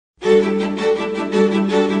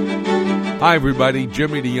Hi, everybody.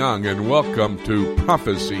 Jimmy DeYoung, and welcome to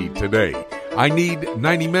Prophecy Today. I need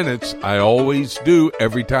 90 minutes. I always do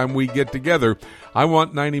every time we get together. I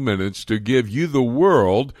want 90 minutes to give you the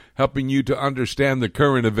world, helping you to understand the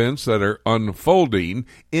current events that are unfolding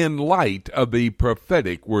in light of the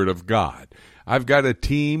prophetic Word of God. I've got a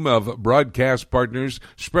team of broadcast partners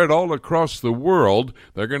spread all across the world.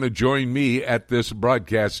 They're going to join me at this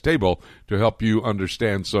broadcast table to help you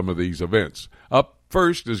understand some of these events. Up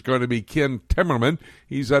first is going to be Ken Timmerman.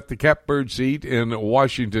 He's at the Catbird seat in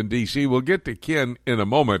Washington, D.C. We'll get to Ken in a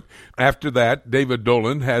moment. After that, David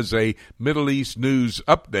Dolan has a Middle East news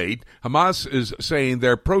update. Hamas is saying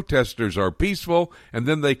their protesters are peaceful, and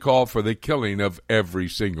then they call for the killing of every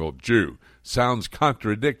single Jew. Sounds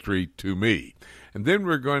contradictory to me. And then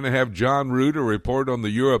we're going to have John Root a report on the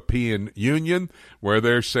European Union, where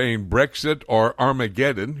they're saying Brexit or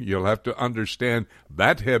Armageddon. You'll have to understand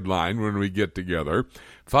that headline when we get together.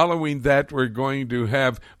 Following that, we're going to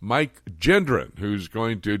have Mike Gendron, who's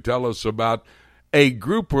going to tell us about a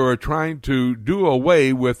group who are trying to do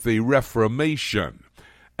away with the Reformation.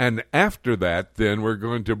 And after that, then, we're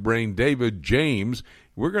going to bring David James.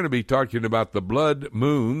 We're going to be talking about the blood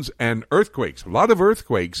moons and earthquakes. A lot of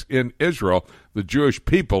earthquakes in Israel. The Jewish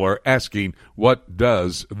people are asking, what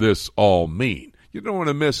does this all mean? You don't want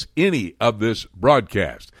to miss any of this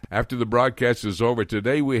broadcast. After the broadcast is over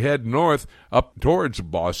today, we head north up towards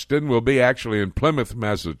Boston. We'll be actually in Plymouth,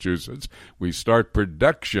 Massachusetts. We start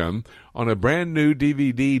production on a brand new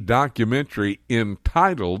DVD documentary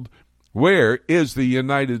entitled, Where is the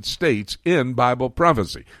United States in Bible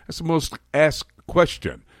Prophecy? That's the most asked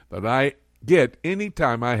question that I get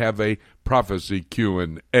anytime I have a prophecy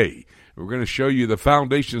Q&A. We're going to show you the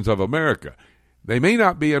foundations of America. They may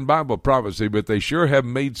not be in Bible prophecy, but they sure have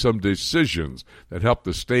made some decisions that help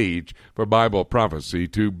the stage for Bible prophecy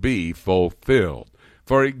to be fulfilled.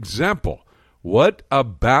 For example, what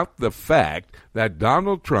about the fact that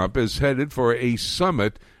Donald Trump is headed for a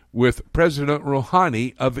summit with President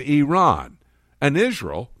Rouhani of Iran? And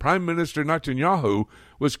Israel, Prime Minister Netanyahu,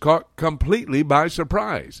 was caught completely by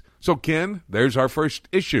surprise. So, Ken, there's our first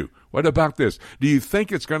issue. What about this? Do you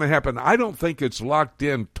think it's going to happen? I don't think it's locked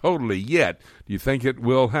in totally yet. Do you think it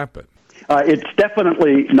will happen? It's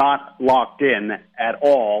definitely not locked in at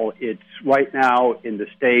all. It's right now in the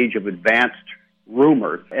stage of advanced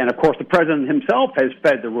rumor. And, of course, the president himself has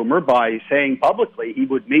fed the rumor by saying publicly he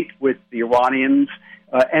would meet with the Iranians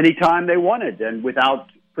anytime they wanted and without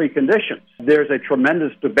preconditions. There's a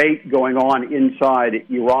tremendous debate going on inside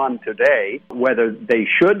Iran today whether they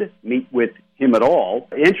should meet with him at all.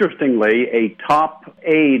 Interestingly, a top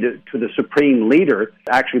aide to the supreme leader,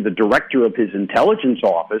 actually the director of his intelligence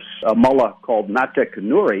office, a mullah called Natek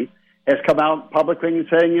Nouri, has come out publicly and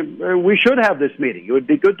saying we should have this meeting. It would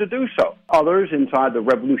be good to do so. Others inside the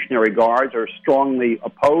Revolutionary Guards are strongly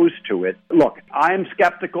opposed to it. Look, I am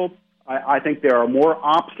skeptical. I think there are more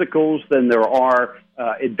obstacles than there are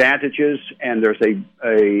advantages, and there's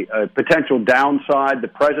a potential downside. The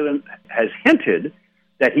president has hinted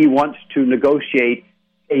that he wants to negotiate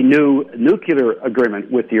a new nuclear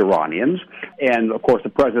agreement with the Iranians, and of course the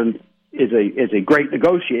president is a great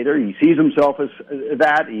negotiator. He sees himself as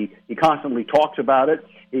that. He constantly talks about it.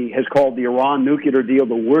 He has called the Iran nuclear deal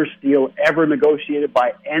the worst deal ever negotiated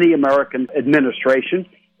by any American administration,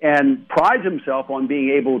 and prides himself on being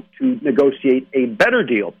able to negotiate a better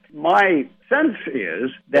deal. My sense is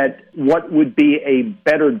that what would be a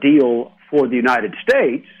better deal for the United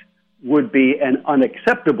States would be an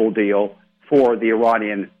unacceptable deal for the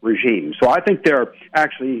Iranian regime. So I think there are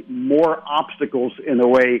actually more obstacles in the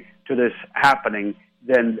way to this happening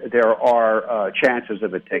than there are chances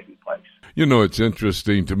of it taking place. You know, it's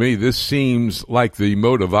interesting to me. This seems like the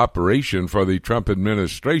mode of operation for the Trump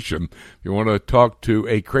administration. If you want to talk to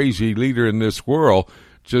a crazy leader in this world,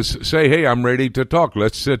 just say, hey, I'm ready to talk.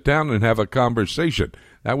 Let's sit down and have a conversation.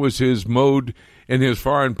 That was his mode in his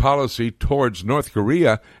foreign policy towards North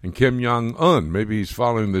Korea and Kim Jong-un. Maybe he's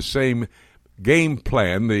following the same game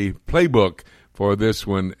plan, the playbook for this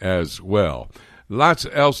one as well. Lots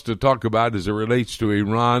else to talk about as it relates to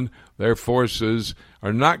Iran. Their forces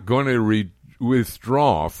are not going to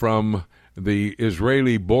withdraw from the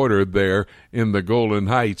Israeli border there in the Golan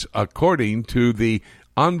Heights, according to the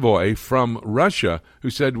envoy from Russia, who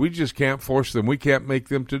said, we just can't force them. We can't make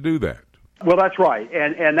them to do that. Well, that's right.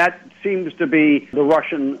 And that seems to be the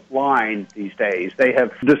Russian line these days. They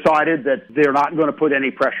have decided that they're not going to put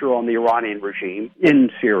any pressure on the Iranian regime in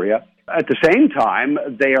Syria. At the same time,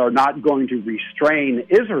 they are not going to restrain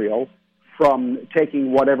Israel from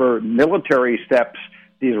taking whatever military steps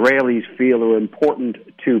the Israelis feel are important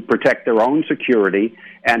to protect their own security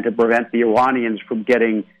and to prevent the Iranians from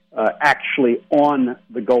getting actually on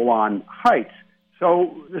the Golan Heights.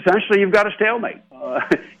 So essentially, you've got a stalemate.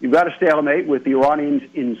 You've got a stalemate with the Iranians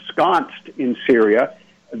ensconced in Syria.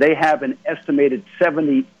 They have an estimated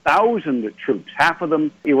 70,000 troops, half of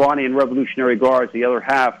them Iranian Revolutionary Guards, the other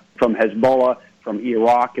half from Hezbollah, from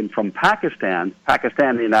Iraq, and from Pakistani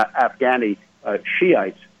and Afghani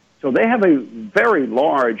Shiites. So they have a very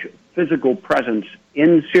large physical presence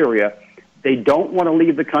in Syria. They don't want to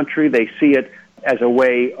leave the country. They see it as a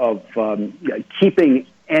way of keeping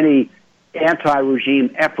any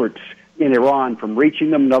anti-regime efforts in Iran from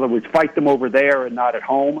reaching them. In other words, fight them over there and not at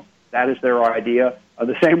home. That is their idea.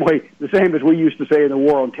 The same as we used to say in the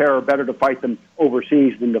war on terror, better to fight them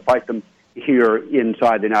overseas than to fight them here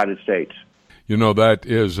inside the United States. You know, that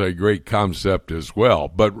is a great concept as well.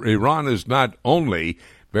 But Iran is not only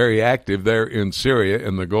very active there in Syria,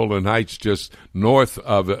 in the Golan Heights, just north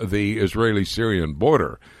of the Israeli-Syrian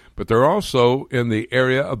border, but they're also in the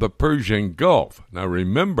area of the Persian Gulf. Now,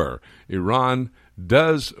 remember, Iran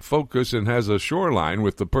does focus and has a shoreline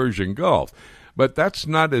with the Persian Gulf, but that's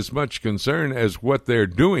not as much concern as what they're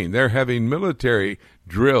doing. They're having military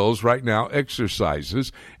drills right now,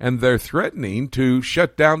 exercises, and they're threatening to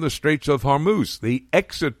shut down the Straits of Hormuz, the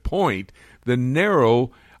exit point, the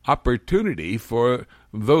narrow opportunity for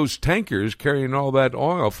those tankers carrying all that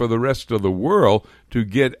oil for the rest of the world to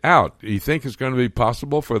get out. Do you think it's going to be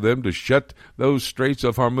possible for them to shut those Straits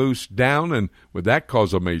of Hormuz down, and would that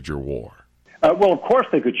cause a major war? Well, of course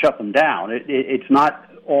they could shut them down. It's not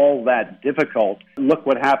all that difficult. Look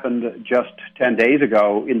what happened just 10 days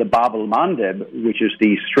ago in the Bab el-Mandeb, which is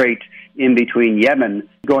the strait in between Yemen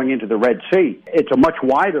going into the Red Sea. It's a much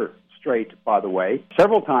wider strait, by the way,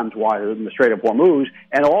 several times wider than the Strait of Hormuz,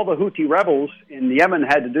 and all the Houthi rebels in Yemen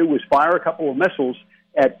had to do was fire a couple of missiles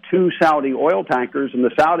at 2 Saudi oil tankers, and the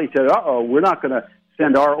Saudis said, we're not going to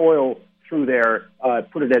send our oil through there,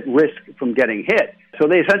 put it at risk from getting hit. So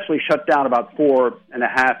they essentially shut down about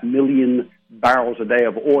 4.5 million barrels a day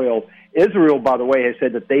of oil. Israel, by the way, has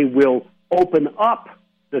said that they will open up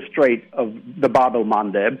the Strait of the Bab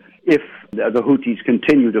el-Mandeb if the Houthis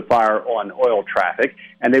continue to fire on oil traffic,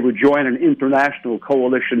 and they would join an international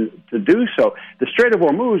coalition to do so. The Strait of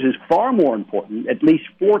Hormuz is far more important, at least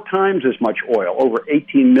 4 times as much oil, over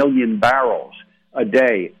 18 million barrels a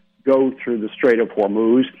day go through the Strait of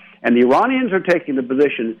Hormuz, and the Iranians are taking the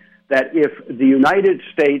position that if the United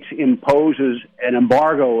States imposes an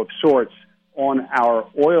embargo of sorts on our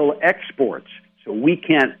oil exports, so we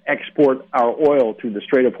can't export our oil through the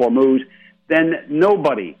Strait of Hormuz, then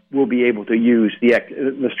nobody will be able to use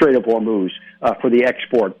the Strait of Hormuz for the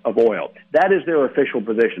export of oil. That is their official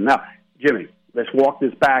position. Now, Jimmy, let's walk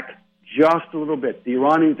this back just a little bit. The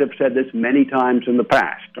Iranians have said this many times in the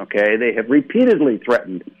past, okay? They have repeatedly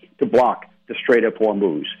threatened to block the Strait of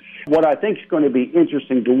Hormuz. What I think is going to be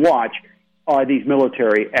interesting to watch are these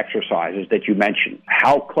military exercises that you mentioned.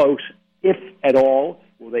 How close, if at all,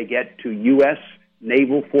 will they get to U.S.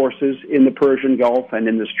 naval forces in the Persian Gulf and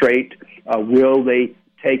in the Strait? Will they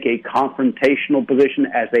take a confrontational position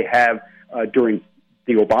as they have during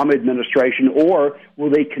the Obama administration, or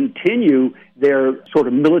will they continue their sort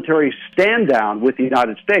of military stand-down with the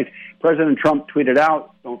United States? President Trump tweeted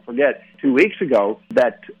out, don't forget, 2 weeks ago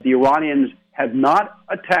that the Iranians have not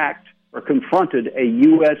attacked or confronted a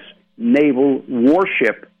U.S. naval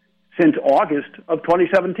warship since August of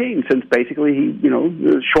 2017, since basically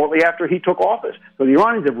shortly after he took office. So the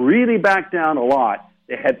Iranians have really backed down a lot.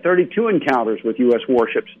 They had 32 encounters with U.S.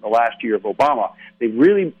 warships in the last year of Obama. They've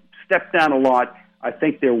really stepped down a lot. I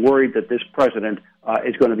think they're worried that this president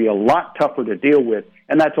is going to be a lot tougher to deal with,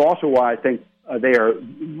 and that's also why I think they are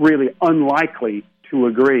really unlikely to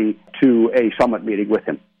agree to a summit meeting with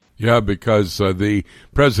him. Yeah, because the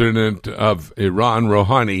president of Iran,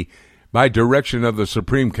 Rouhani, by direction of the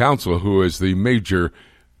Supreme Council, who is the major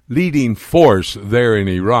leading force there in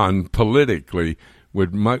Iran politically,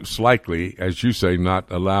 would most likely, as you say,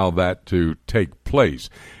 not allow that to take place.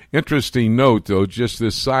 Interesting note, though, just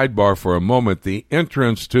this sidebar for a moment, the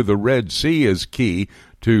entrance to the Red Sea is key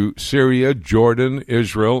to Syria, Jordan,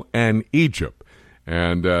 Israel, and Egypt.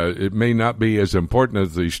 And it may not be as important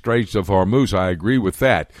as the Straits of Hormuz, I agree with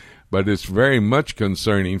that, but it's very much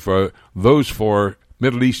concerning for those 4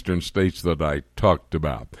 Middle Eastern states that I talked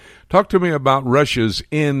about. Talk to me about Russia's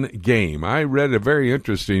end game. I read a very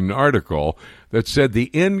interesting article that said the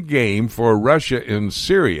end game for Russia in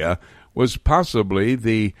Syria was possibly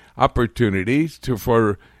the opportunity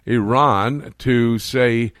for Iran to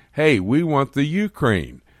say, hey, we want the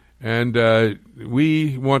Ukraine, and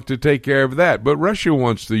we want to take care of that. But Russia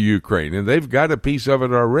wants the Ukraine, and they've got a piece of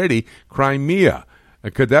it already, Crimea.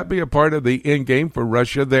 Could that be a part of the end game for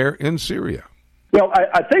Russia there in Syria? Well,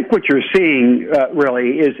 I think what you're seeing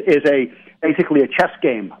really is basically a chess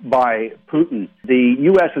game by Putin. The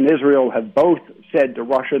U.S. and Israel have both said to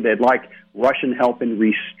Russia they'd like Russian help in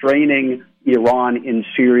restraining Iran in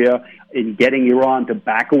Syria, in getting Iran to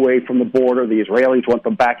back away from the border. The Israelis want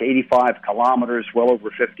them back 85 kilometers, well over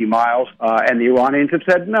 50 miles, and the Iranians have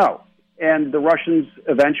said no. And the Russians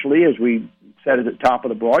eventually, as we said at the top of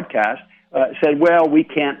the broadcast, said, well, we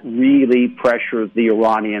can't really pressure the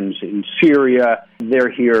Iranians in Syria. They're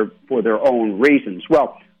here for their own reasons.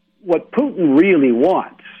 Well, what Putin really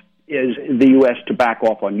wants is the U.S. to back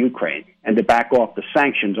off on Ukraine and to back off the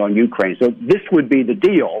sanctions on Ukraine. So this would be the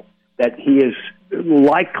deal that he is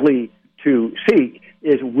likely to seek,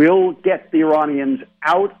 is we'll get the Iranians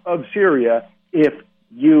out of Syria if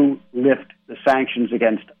you lift the sanctions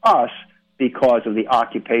against us because of the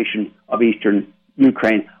occupation of eastern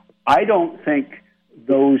Ukraine. I don't think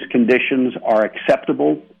those conditions are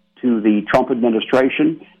acceptable to the Trump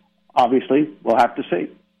administration. Obviously, we'll have to see.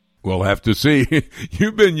 We'll have to see.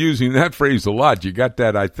 You've been using that phrase a lot. You got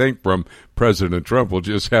that, I think, from President Trump. We'll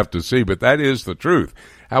just have to see. But that is the truth.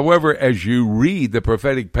 However, as you read the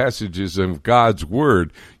prophetic passages of God's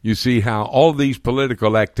Word, you see how all these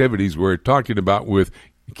political activities we're talking about with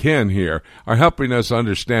Ken here are helping us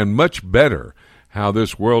understand much better how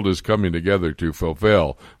this world is coming together to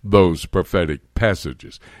fulfill those prophetic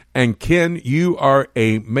passages. And Ken, you are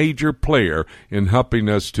a major player in helping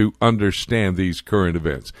us to understand these current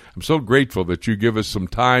events. I'm so grateful that you give us some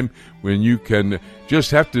time when you can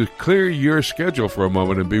just have to clear your schedule for a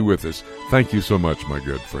moment and be with us. Thank you so much, my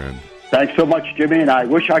good friend. Thanks so much, Jimmy, and I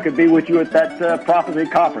wish I could be with you at that prophecy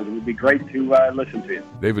conference. It would be great to listen to you.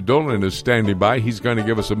 David Dolan is standing by. He's going to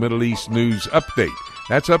give us a Middle East news update.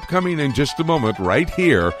 That's upcoming in just a moment right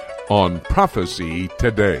here on Prophecy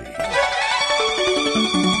Today.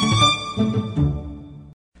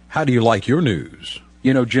 How do you like your news?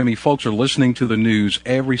 You know, Jimmy, folks are listening to the news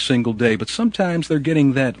every single day, but sometimes they're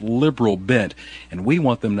getting that liberal bent, and we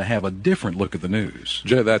want them to have a different look at the news.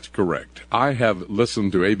 Jay, that's correct. I have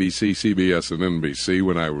listened to ABC, CBS, and NBC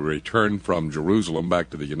when I returned from Jerusalem back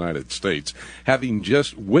to the United States, having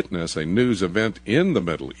just witnessed a news event in the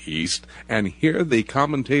Middle East, and hear the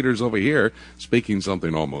commentators over here speaking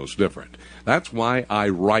something almost different. That's why I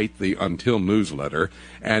write the Until newsletter,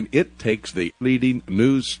 and it takes the leading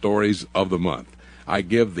news stories of the month. I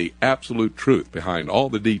give the absolute truth behind all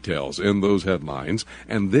the details in those headlines,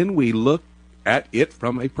 and then we look at it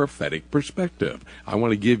from a prophetic perspective. I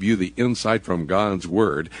want to give you the insight from God's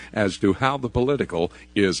Word as to how the political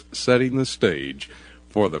is setting the stage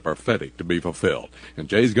for the prophetic to be fulfilled. And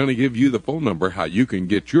Jay's going to give you the phone number how you can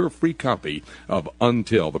get your free copy of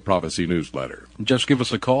Until the Prophecy newsletter. Just give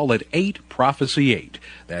us a call at 8-PROPHECY-8.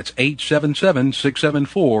 That's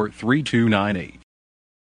 877-674-3298.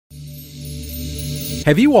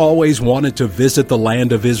 Have you always wanted to visit the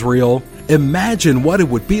land of Israel? Imagine what it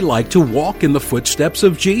would be like to walk in the footsteps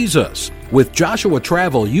of Jesus. With Joshua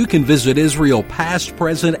Travel, you can visit Israel past,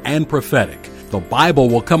 present, and prophetic. The Bible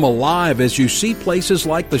will come alive as you see places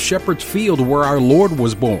like the Shepherd's Field where our Lord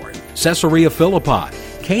was born, Caesarea Philippi,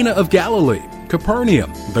 Cana of Galilee,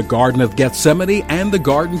 Capernaum, the Garden of Gethsemane, and the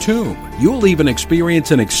Garden Tomb. You'll even experience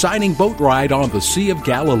an exciting boat ride on the Sea of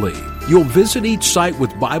Galilee. You'll visit each site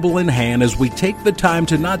with Bible in hand as we take the time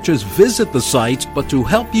to not just visit the sites, but to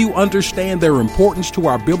help you understand their importance to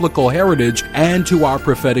our biblical heritage and to our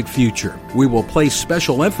prophetic future. We will place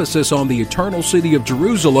special emphasis on the eternal city of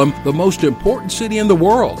Jerusalem, the most important city in the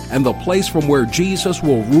world, and the place from where Jesus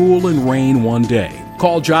will rule and reign one day.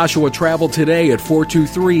 Call Joshua Travel today at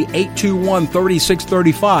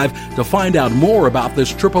 423-821-3635 to find out more about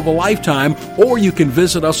this trip of a lifetime, or you can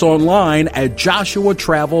visit us online at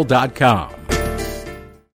joshuatravel.com.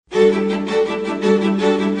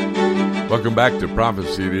 Welcome back to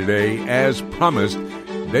Prophecy Today. As promised,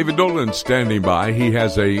 David Dolan standing by. He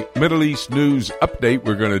has a Middle East news update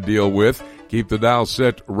we're going to deal with. Keep the dial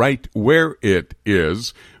set right where it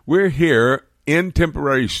is. We're here in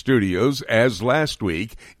temporary studios as last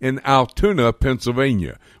week in Altoona,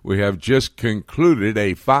 Pennsylvania. We have just concluded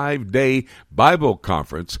a 5-day Bible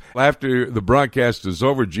conference. After the broadcast is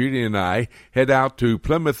over, Judy and I head out to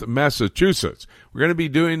Plymouth, Massachusetts. We're going to be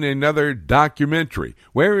doing another documentary.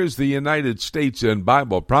 Where is the United States in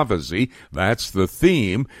Bible prophecy? That's the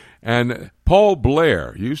theme. And Paul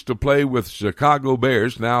Blair used to play with Chicago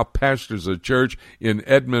Bears, now pastors a church in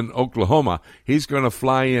Edmond, Oklahoma. He's going to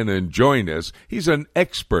fly in and join us. He's an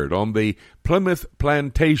expert on the Plymouth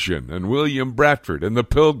Plantation and William Bradford and the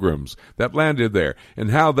Pilgrims that landed there,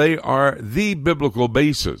 and how they are the biblical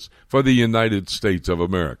basis for the United States of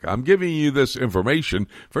America. I'm giving you this information,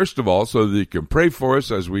 first of all, so that you can pray for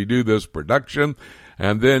us as we do this production.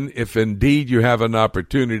 And then if indeed you have an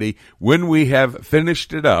opportunity, when we have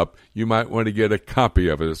finished it up, you might want to get a copy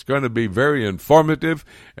of it. It's going to be very informative,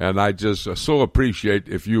 and I just so appreciate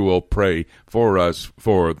if you will pray for us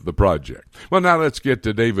for the project. Well, now let's get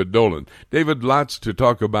to David Dolan. David, lots to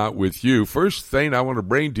talk about with you. First thing I want to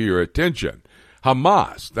bring to your attention,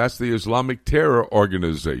 Hamas, that's the Islamic terror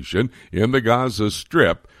organization in the Gaza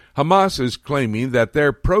Strip. Hamas is claiming that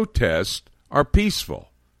their protests are peaceful.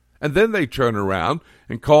 And then they turn around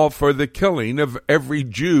and call for the killing of every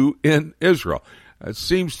Jew in Israel. It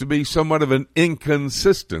seems to be somewhat of an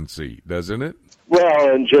inconsistency, doesn't it?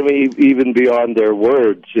 Well, and Jimmy, even beyond their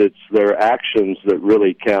words, it's their actions that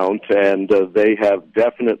really count, and they have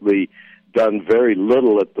definitely done very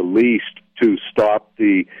little, at the least, to stop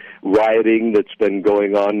the rioting that's been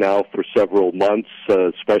going on now for several months,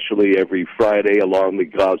 especially every Friday along the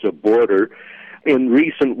Gaza border. In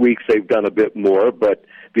recent weeks, they've done a bit more, but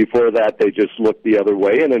before that, they just looked the other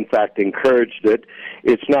way and, in fact, encouraged it.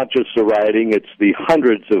 It's not just the rioting, it's the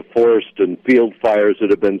hundreds of forest and field fires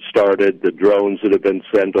that have been started, the drones that have been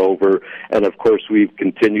sent over, and, of course, we've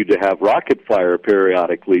continued to have rocket fire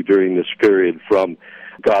periodically during this period from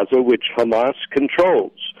Gaza, which Hamas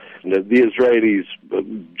controls. The Israelis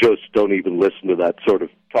just don't even listen to that sort of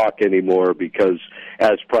talk anymore because,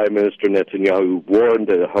 as Prime Minister Netanyahu warned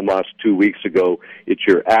Hamas 2 weeks ago, it's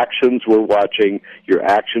your actions we're watching. Your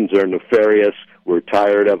actions are nefarious. We're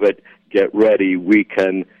tired of it. Get ready. We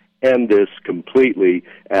can end this completely.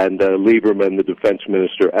 And Lieberman, the defense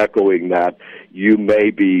minister, echoing that, you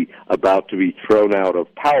may be about to be thrown out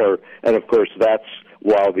of power. And, of course, that's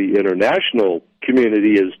while the international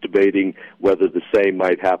community is debating whether the same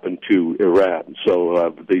might happen to Iran,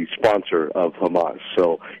 so the sponsor of Hamas.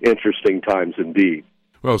 So interesting times indeed.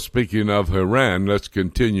 Well, speaking of Iran, let's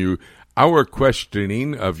continue our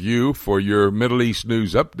questioning of you for your Middle East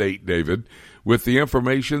news update, David, with the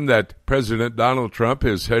information that President Donald Trump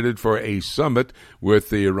is headed for a summit with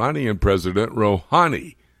the Iranian President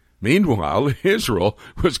Rouhani. Meanwhile, Israel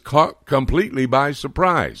was caught completely by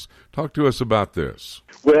surprise. Talk to us about this.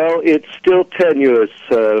 Well, it's still tenuous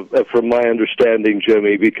from my understanding,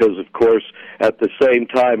 Jimmy, because, of course, at the same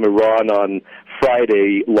time, Iran on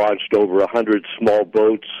Friday launched over 100 small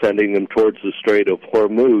boats, sending them towards the Strait of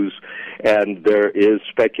Hormuz, and there is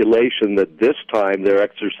speculation that this time their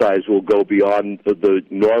exercise will go beyond the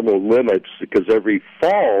normal limits, because every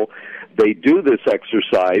fall they do this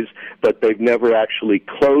exercise, but they've never actually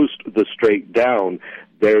closed the strait down.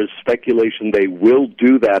 There's speculation they will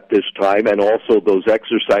do that this time, and also those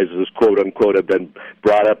exercises, quote-unquote, have been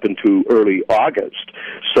brought up into early August.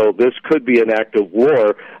 So this could be an act of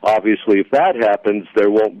war. Obviously, if that happens,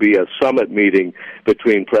 there won't be a summit meeting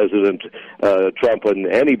between President Trump and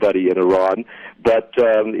anybody in Iran. But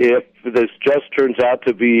if this just turns out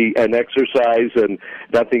to be an exercise and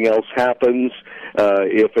nothing else happens,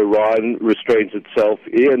 if Iran restrains itself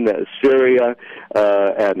in Syria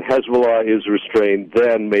and Hezbollah is restrained,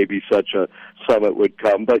 then maybe such a summit would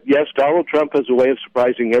come. But yes, Donald Trump has a way of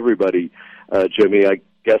surprising everybody, Jimmy. I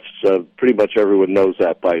guess pretty much everyone knows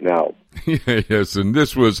that by now. Yes, and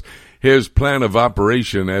this was his plan of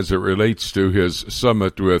operation as it relates to his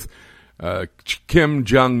summit with Kim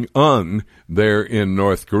Jong-un there in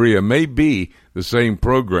North Korea. May be the same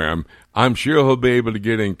program. I'm sure he'll be able to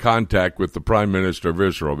get in contact with the Prime Minister of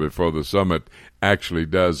Israel before the summit actually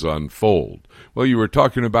does unfold. Well, you were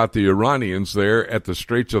talking about the Iranians there at the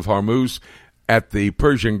Straits of Hormuz, at the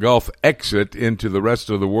Persian Gulf exit into the rest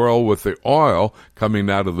of the world with the oil coming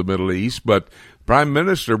out of the Middle East. But Prime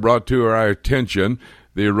Minister brought to our attention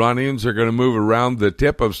the Iranians are going to move around the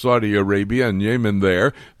tip of Saudi Arabia and Yemen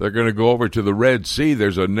there. They're going to go over to the Red Sea.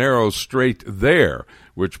 There's a narrow strait there,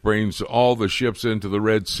 which brings all the ships into the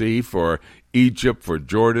Red Sea for Egypt, for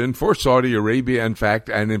Jordan, for Saudi Arabia, in fact,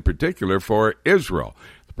 and in particular for Israel.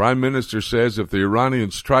 The Prime Minister says if the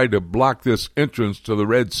Iranians try to block this entrance to the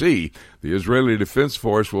Red Sea, the Israeli Defense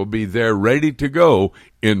Force will be there ready to go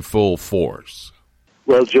in full force.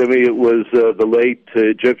 Well, Jimmy, it was the late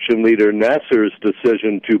Egyptian leader Nasser's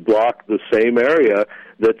decision to block the same area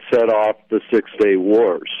that set off the Six-Day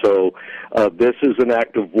War. So this is an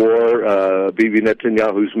act of war. Bibi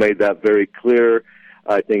Netanyahu's made that very clear.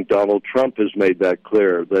 I think Donald Trump has made that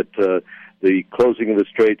clear, that the closing of the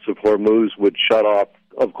Straits of Hormuz would shut off,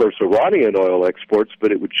 of course, Iranian oil exports,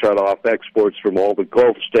 but it would shut off exports from all the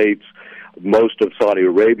Gulf states. Most of Saudi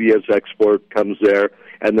Arabia's export comes there.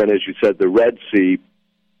 And then, as you said, the Red Sea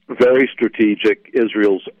very strategic.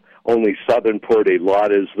 Israel's only southern port,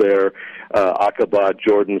 Eilat, is there. Aqaba,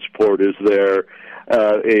 Jordan's port, is there.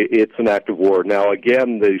 It's an act of war. Now,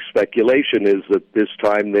 again, the speculation is that this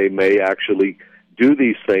time they may actually do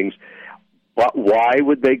these things. But why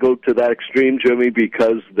would they go to that extreme, Jimmy?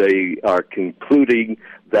 Because they are concluding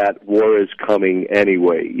that war is coming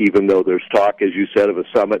anyway, even though there's talk, as you said, of a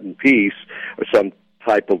summit in peace or some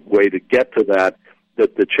type of way to get to that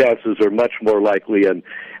the chances are much more likely. And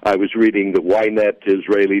I was reading the Ynet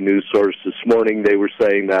Israeli news source this morning. They were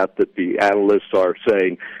saying that the analysts are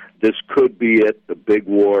saying this could be it, the big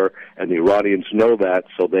war, and the Iranians know that,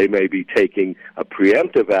 so they may be taking a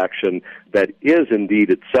preemptive action that is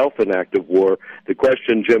indeed itself an act of war. The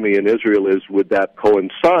question, Jimmy, in Israel is, would that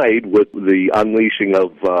coincide with the unleashing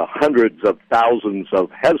of hundreds of thousands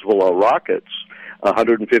of Hezbollah rockets?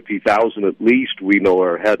 150,000 at least, we know,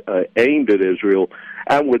 are aimed at Israel,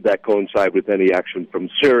 and would that coincide with any action from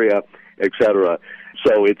Syria, etc.?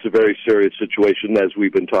 So it's a very serious situation, as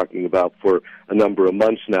we've been talking about for a number of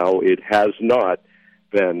months now. It has not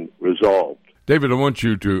been resolved. David, I want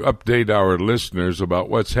you to update our listeners about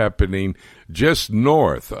what's happening just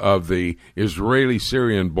north of the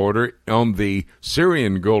Israeli-Syrian border on the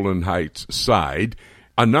Syrian Golan Heights side.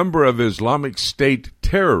 A number of Islamic State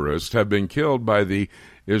terrorists have been killed by the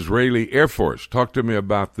Israeli Air Force. Talk to me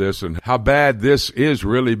about this and how bad this is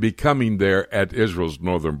really becoming there at Israel's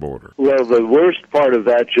northern border. Well, the worst part of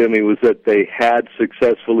that, Jimmy, was that they had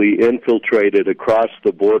successfully infiltrated across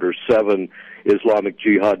the border 7 Islamic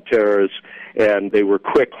Jihad terrorists, and they were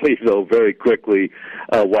quickly, though very quickly,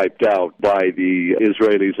 wiped out by the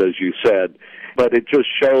Israelis, as you said. But it just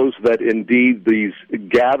shows that indeed these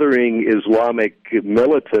gathering Islamic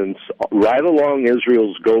militants right along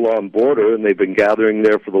Israel's Golan border, and they've been gathering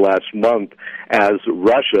there for the last month as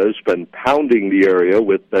Russia has been pounding the area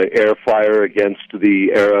with the air fire against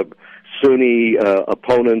the Arab Sunni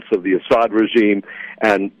opponents of the Assad regime,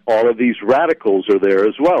 and all of these radicals are there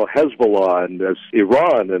as well, Hezbollah and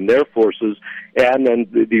Iran and their forces, and then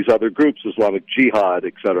these other groups, Islamic Jihad,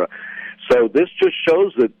 etc. So this just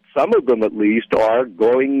shows that some of them, at least, are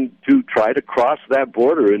going to try to cross that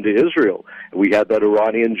border into Israel. We had that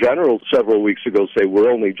Iranian general several weeks ago say,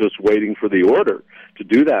 we're only just waiting for the order to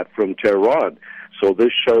do that from Tehran. So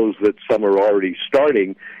this shows that some are already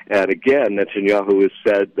starting. And again, Netanyahu has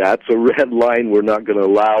said, that's a red line. We're not going to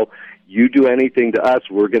allow you do anything to us.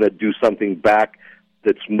 We're going to do something back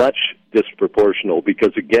that's much disproportional.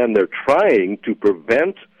 Because, again, they're trying to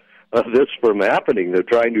prevent this from happening. They're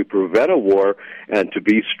trying to prevent a war, and to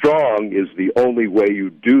be strong is the only way you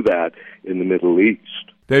do that in the Middle East.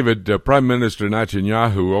 David, Prime Minister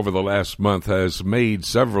Netanyahu over the last month has made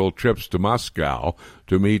several trips to Moscow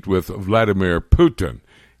to meet with Vladimir Putin.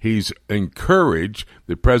 He's encouraged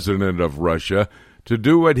the president of Russia to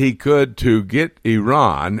do what he could to get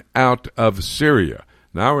Iran out of Syria.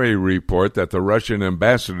 Now a report that the Russian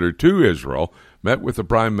ambassador to Israel met with the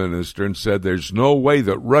prime minister and said there's no way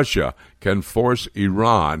that Russia can force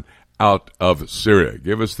Iran out of Syria.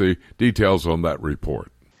 Give us the details on that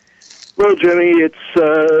report. Well, Jimmy, it's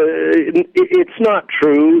not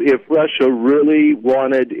true. If Russia really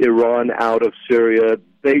wanted Iran out of Syria,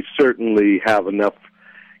 they certainly have enough,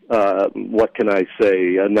 enough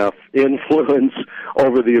influence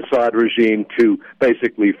over the Assad regime to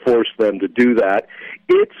basically force them to do that.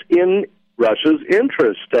 It's in Russia's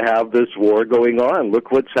interest to have this war going on.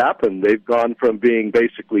 Look what's happened. They've gone from being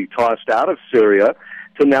basically tossed out of Syria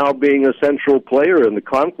to now being a central player in the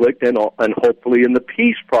conflict and hopefully in the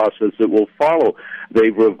peace process that will follow.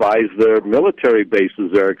 They've revised their military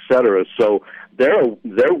bases there, etc. So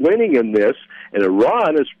they're winning in this, and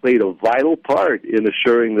Iran has played a vital part in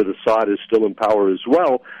assuring that Assad is still in power as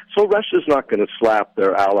well. So Russia's not going to slap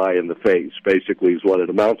their ally in the face, basically, is what it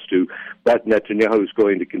amounts to. But Netanyahu is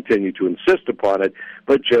going to continue to insist upon it.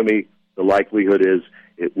 But, Jimmy, the likelihood is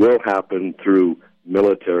it will happen through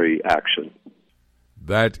military action.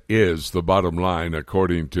 That is the bottom line,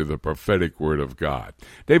 according to the prophetic word of God.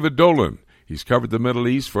 David Dolan, he's covered the Middle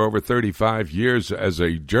East for over 35 years as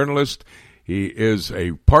a journalist. He is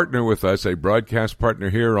a partner with us, a broadcast partner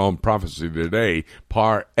here on Prophecy Today,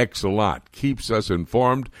 par excellence. Keeps us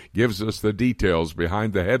informed, gives us the details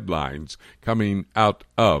behind the headlines coming out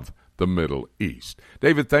of the Middle East.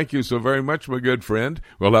 David, thank you so very much, my good friend.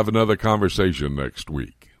 We'll have another conversation next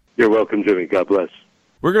week. You're welcome, Jimmy. God bless.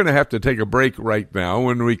 We're going to have to take a break right now.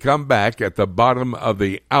 When we come back at the bottom of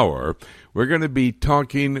the hour, we're going to be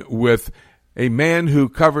talking with a man who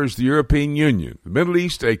covers the European Union, the Middle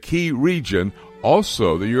East, a key region,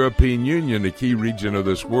 also the European Union, a key region of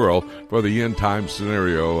this world for the end-time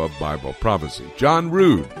scenario of Bible prophecy. John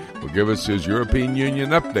Rood will give us his European Union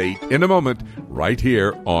update in a moment right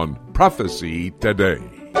here on Prophecy Today.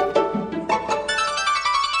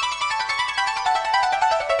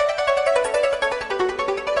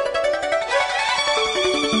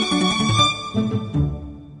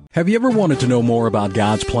 Have you ever wanted to know more about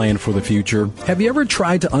God's plan for the future? Have you ever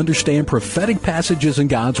tried to understand prophetic passages in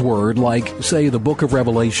God's Word, like, say, the book of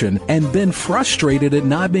Revelation, and been frustrated at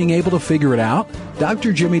not being able to figure it out?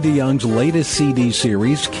 Dr. Jimmy DeYoung's latest CD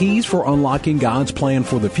series, Keys for Unlocking God's Plan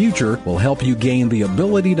for the Future, will help you gain the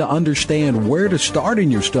ability to understand where to start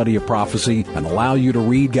in your study of prophecy and allow you to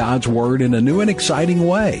read God's Word in a new and exciting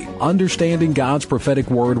way. Understanding God's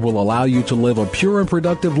prophetic Word will allow you to live a pure and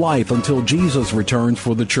productive life until Jesus returns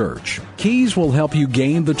for the church. Keys will help you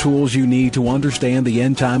gain the tools you need to understand the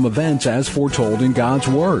end-time events as foretold in God's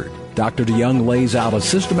Word. Dr. DeYoung lays out a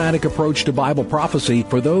systematic approach to Bible prophecy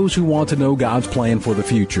for those who want to know God's plan for the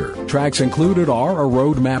future. Tracks included are A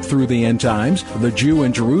Roadmap Through the End Times, The Jew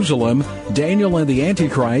in Jerusalem, Daniel and the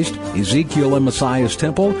Antichrist, Ezekiel and Messiah's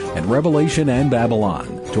Temple, and Revelation and Babylon.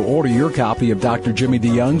 To order your copy of Dr. Jimmy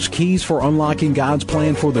DeYoung's Keys for Unlocking God's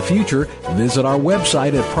Plan for the Future, visit our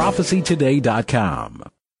website at prophecytoday.com.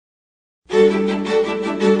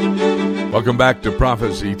 Welcome back to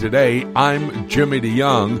Prophecy Today. I'm Jimmy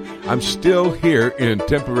DeYoung. I'm still here in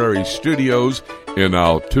temporary studios in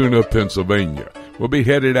Altoona, Pennsylvania. We'll be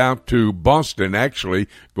headed out to Boston, actually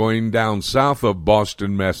going down south of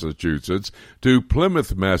Boston, Massachusetts, to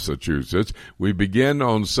Plymouth, Massachusetts. We begin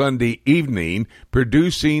on Sunday evening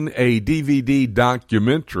producing a DVD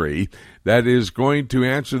documentary that is going to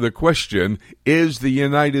answer the question, is the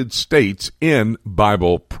United States in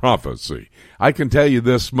Bible prophecy? I can tell you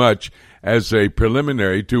this much as a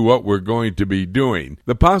preliminary to what we're going to be doing.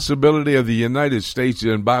 The possibility of the United States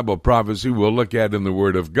in Bible prophecy we'll look at in the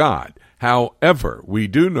Word of God. However, we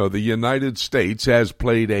do know the United States has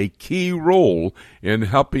played a key role in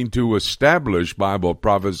helping to establish Bible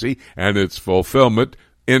prophecy and its fulfillment,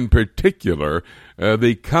 in particular,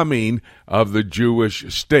 the coming of the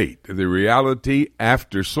Jewish state. The reality,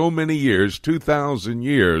 after so many years, 2,000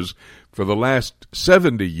 years, for the last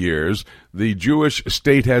 70 years, the Jewish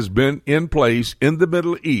state has been in place in the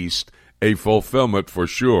Middle East, a fulfillment for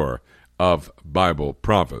sure of Bible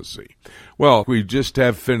prophecy. Well, we just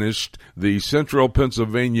have finished the Central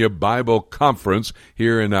Pennsylvania Bible Conference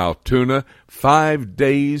here in Altoona. 5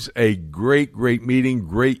 days, a great meeting,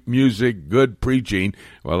 great music, good preaching.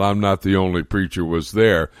 Well, I'm not the only preacher was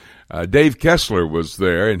there. Dave Kessler was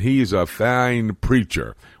there, and he's a fine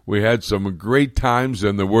preacher. We had some great times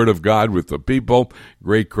in the Word of God with the people,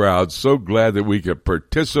 great crowds. So glad that we could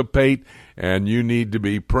participate, and you need to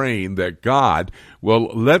be praying that God will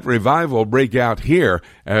let revival break out here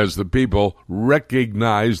as the people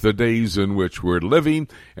recognize the days in which we're living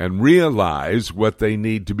and realize what they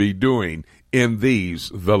need to be doing in these,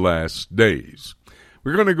 the last days.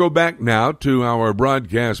 We're going to go back now to our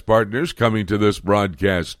broadcast partners coming to this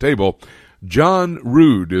broadcast table. John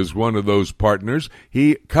Rood is one of those partners.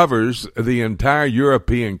 He covers the entire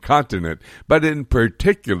European continent, but in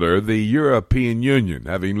particular the European Union,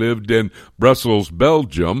 having lived in Brussels,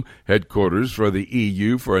 Belgium, headquarters for the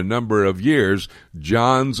EU for a number of years.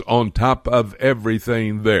 John's on top of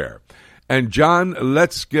everything there. And John,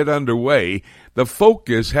 let's get underway. The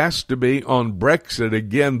focus has to be on Brexit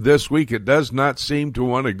again this week. It does not seem to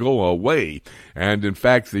want to go away. And in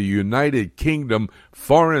fact, the United Kingdom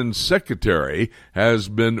Foreign Secretary has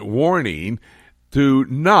been warning to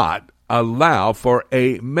not allow for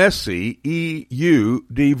a messy EU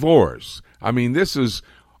divorce. I mean, this is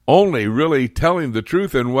only really telling the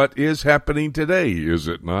truth in what is happening today, is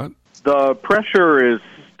it not? The pressure is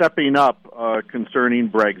stepping up concerning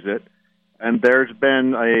Brexit. And there's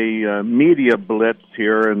been a media blitz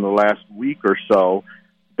here in the last week or so,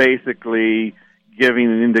 basically giving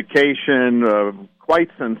an indication of quite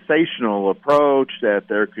sensational approach that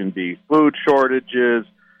there can be food shortages,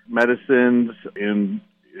 medicines in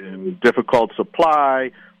difficult supply,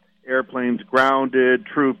 airplanes grounded,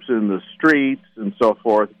 troops in the streets, and so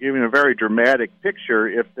forth, giving a very dramatic picture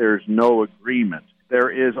if there's no agreement. There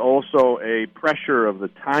is also a pressure of the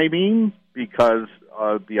timing because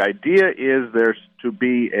the idea is there's to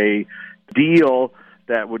be a deal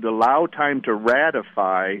that would allow time to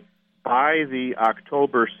ratify by the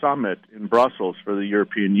October summit in Brussels for the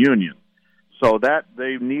European Union. So that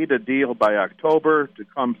they need a deal by October to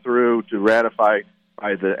come through to ratify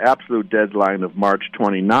by the absolute deadline of March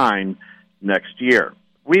 29 next year.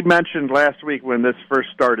 We mentioned last week when this first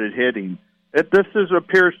started hitting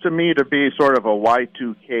Appears to me to be sort of a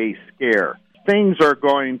Y2K scare. Things are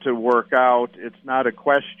going to work out. It's not a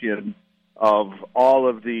question of all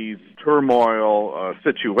of these turmoil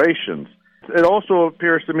situations. It also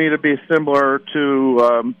appears to me to be similar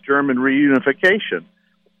to German reunification.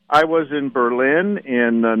 I was in Berlin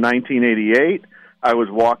in 1988. I was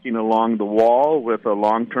walking along the wall with a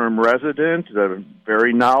long-term resident,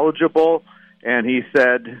 very knowledgeable, and he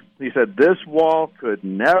said, this wall could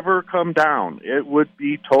never come down. It would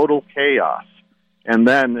be total chaos. And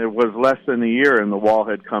then it was less than a year and the wall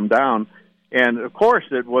had come down. And, of course,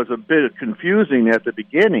 it was a bit confusing at the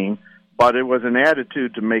beginning, but it was an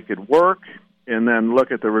attitude to make it work, and then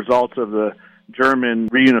look at the results of the German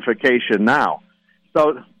reunification now.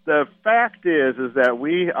 So the fact is that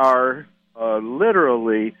we are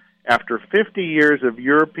literally, after 50 years of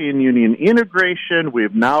European Union integration,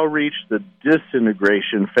 we've now reached the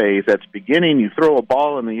disintegration phase that's beginning. You throw a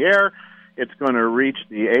ball in the air, it's going to reach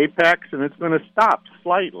the apex, and it's going to stop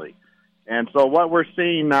slightly. And so what we're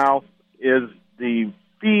seeing now is the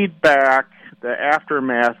feedback, the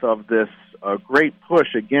aftermath of this great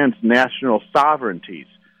push against national sovereignties.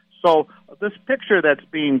 So this picture that's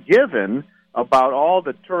being given about all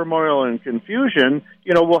the turmoil and confusion,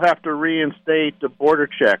 we'll have to reinstate the border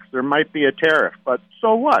checks. There might be a tariff, but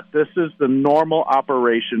so what? This is the normal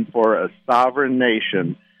operation for a sovereign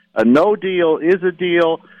nation. A no deal is a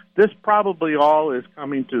deal. This probably all is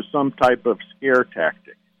coming to some type of scare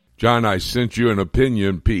tactic. John, I sent you an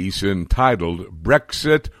opinion piece entitled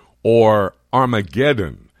Brexit or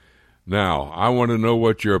Armageddon. Now, I want to know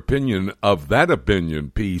what your opinion of that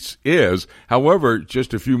opinion piece is. However,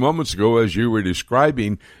 just a few moments ago, as you were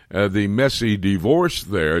describing the messy divorce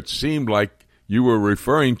there, it seemed like you were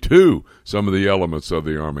referring to some of the elements of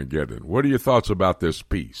the Armageddon. What are your thoughts about this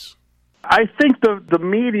piece? I think the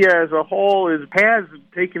media as a whole has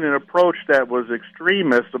taken an approach that was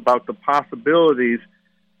extremist about the possibilities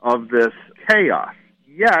of this chaos.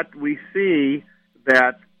 Yet we see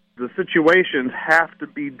that the situations have to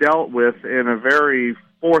be dealt with in a very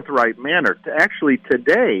forthright manner. Actually,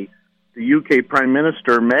 today, the UK Prime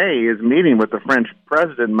Minister May is meeting with the French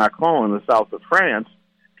President Macron in the south of France,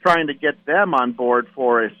 trying to get them on board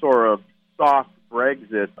for a sort of soft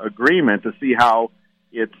Brexit agreement to see how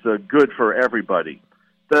it's good for everybody.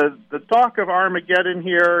 The talk of Armageddon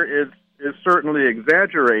here is certainly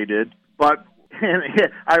exaggerated, but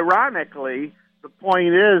ironically, the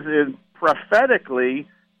point is prophetically,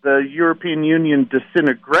 the European Union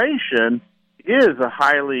disintegration is a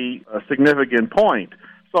highly significant point.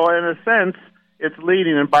 So in a sense, it's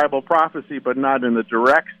leading in Bible prophecy, but not in the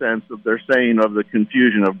direct sense of their saying of the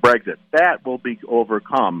confusion of Brexit. That will be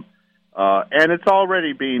overcome. And it's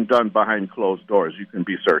already being done behind closed doors, you can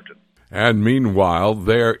be certain. And meanwhile,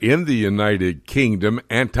 there in the United Kingdom,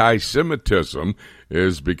 anti-Semitism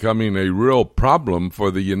is becoming a real problem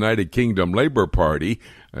for the United Kingdom Labour Party.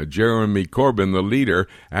 Jeremy Corbyn, the leader,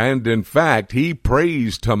 and in fact, he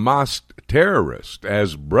praised Hamas terrorists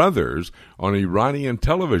as brothers on Iranian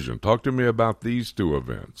television. Talk to me about these two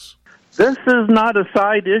events. This is not a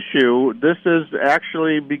side issue. This is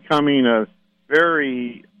actually becoming a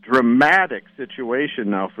very dramatic situation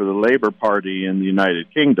now for the Labour Party in the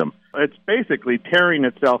United Kingdom. It's basically tearing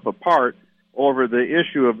itself apart over the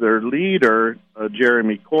issue of their leader,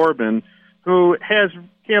 Jeremy Corbyn, who has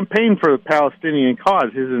campaigned for the Palestinian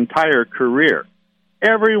cause his entire career.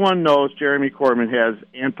 Everyone knows Jeremy Corbyn has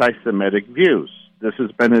anti-Semitic views. This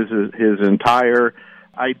has been his entire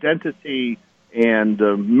identity and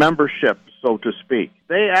membership, so to speak.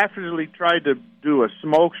 They actually tried to do a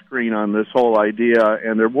smokescreen on this whole idea,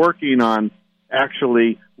 and they're working on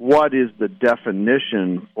actually what is the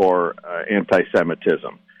definition for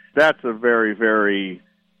anti-Semitism. That's a very, very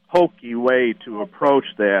hokey way to approach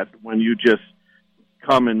that. When you just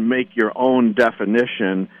come and make your own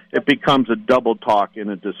definition, it becomes a double talk and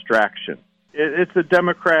a distraction. It's a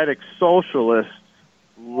democratic socialist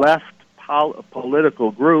left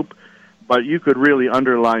political group, but you could really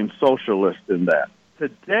underline socialist in that.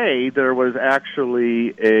 Today, there was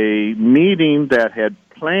actually a meeting that had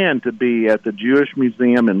planned to be at the Jewish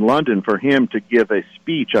Museum in London for him to give a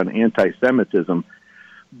speech on anti-Semitism,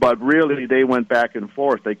 but really they went back and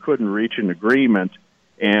forth. They couldn't reach an agreement,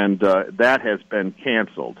 and that has been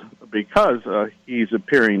canceled because he's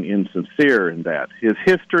appearing insincere in that. His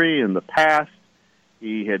history in the past,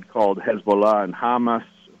 he had called Hezbollah and Hamas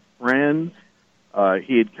friends.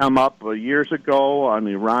 He had come up years ago on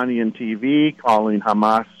Iranian TV calling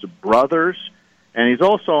Hamas brothers, and he's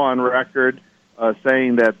also on record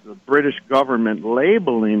saying that the British government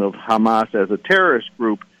labeling of Hamas as a terrorist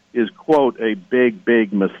group is, quote, a big,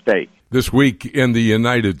 big mistake. This week in the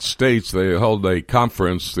United States, they held a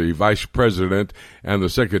conference, the Vice President and the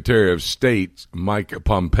Secretary of State, Mike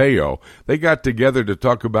Pompeo. They got together to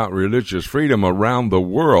talk about religious freedom around the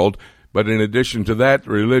world, but in addition to that,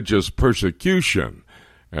 religious persecution.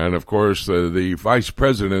 And, of course, the Vice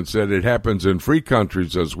President said it happens in free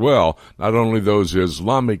countries as well, not only those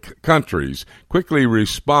Islamic countries. Quickly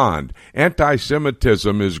respond.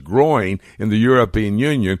 Anti-Semitism is growing in the European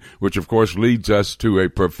Union, which, of course, leads us to a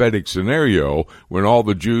prophetic scenario when all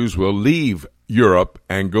the Jews will leave Europe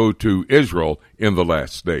and go to Israel in the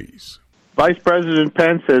last days. Vice President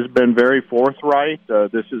Pence has been very forthright.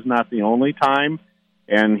 This is not the only time,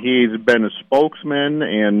 and he's been a spokesman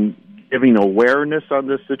and giving awareness on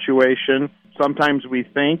this situation. Sometimes we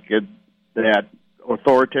think that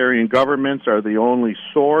authoritarian governments are the only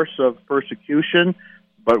source of persecution,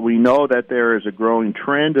 but we know that there is a growing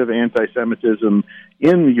trend of anti-Semitism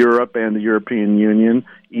in Europe and the European Union,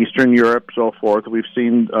 Eastern Europe, so forth. We've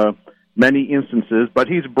seen many instances, but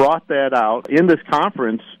he's brought that out. In this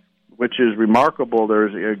conference, which is remarkable,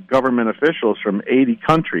 there's government officials from 80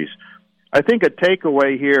 countries. I think a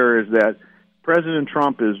takeaway here is that President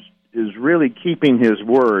Trump is really keeping his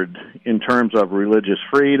word in terms of religious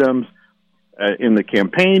freedoms. In the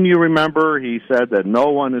campaign, you remember, he said that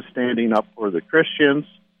no one is standing up for the Christians,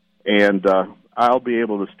 and I'll be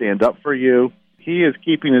able to stand up for you. He is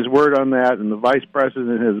keeping his word on that, and the Vice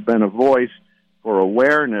President has been a voice for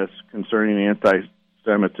awareness concerning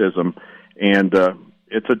anti-Semitism. And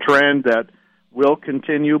it's a trend that will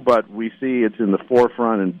continue, but we see it's in the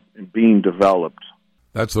forefront and being developed.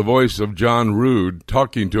 That's the voice of John Rood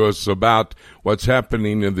talking to us about what's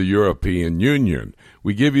happening in the European Union.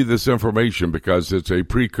 We give you this information because it's a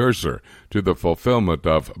precursor to the fulfillment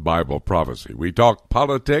of Bible prophecy. We talk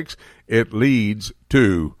politics, it leads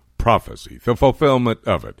to prophecy, the fulfillment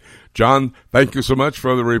of it. John, thank you so much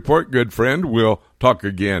for the report, good friend. We'll talk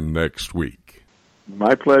again next week.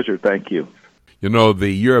 My pleasure. Thank you. You know, the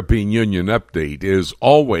European Union update is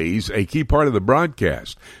always a key part of the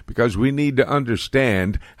broadcast because we need to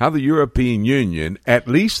understand how the European Union, at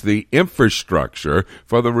least the infrastructure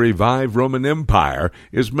for the revived Roman Empire,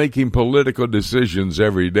 is making political decisions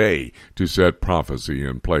every day to set prophecy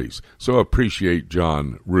in place. So appreciate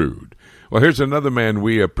John Rood. Well, here's another man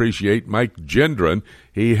we appreciate, Mike Gendron.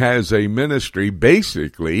 He has a ministry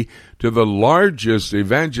basically to the largest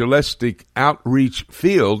evangelistic outreach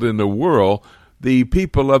field in the world, the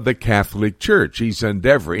people of the Catholic Church. He's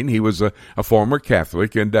endeavoring, he was a former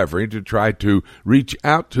Catholic, endeavoring to try to reach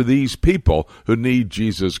out to these people who need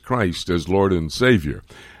Jesus Christ as Lord and Savior.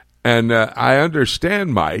 And I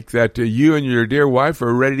understand, Mike, that you and your dear wife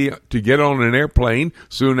are ready to get on an airplane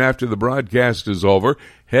soon after the broadcast is over,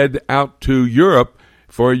 head out to Europe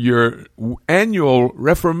for your annual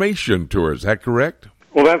Reformation tour. Is that correct?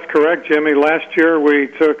 Well, that's correct, Jimmy. Last year we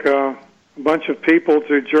took a bunch of people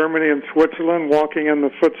to Germany and Switzerland, walking in the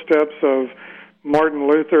footsteps of Martin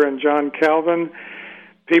Luther and John Calvin.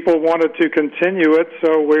 People wanted to continue it,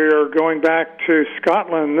 so we're going back to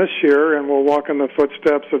Scotland this year, and we'll walk in the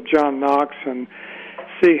footsteps of John Knox and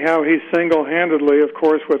see how he single-handedly, of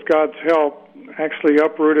course, with God's help, actually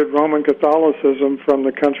uprooted Roman Catholicism from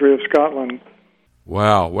the country of Scotland.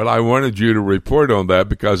 Wow. Well, I wanted you to report on that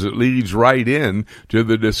because it leads right in to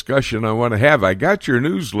the discussion I want to have. I got your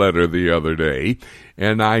newsletter the other day,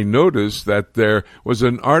 and I noticed that there was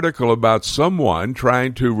an article about someone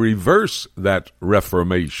trying to reverse that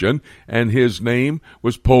Reformation, and his name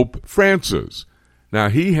was Pope Francis. Now,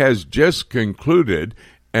 he has just concluded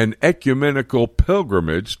an ecumenical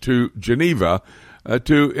pilgrimage to Geneva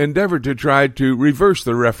to endeavor to try to reverse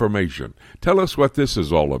the Reformation. Tell us what this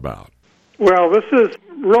is all about. Well, this is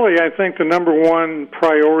really, I think, the number one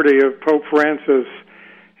priority of Pope Francis.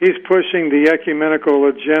 He's pushing the ecumenical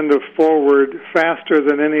agenda forward faster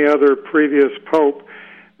than any other previous pope.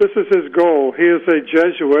 This is his goal. He is a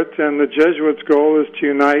Jesuit, and the Jesuits' goal is to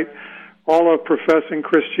unite all of professing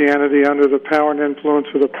Christianity under the power and influence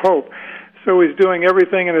of the Pope. So he's doing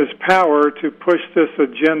everything in his power to push this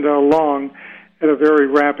agenda along at a very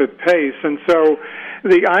rapid pace. And so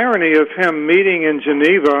the irony of him meeting in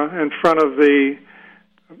Geneva in front of the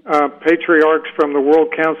patriarchs from the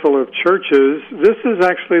World Council of Churches, this is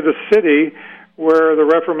actually the city where the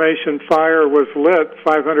Reformation fire was lit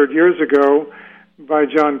 500 years ago by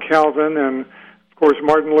John Calvin and, of course,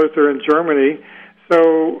 Martin Luther in Germany.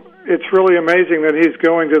 So it's really amazing that he's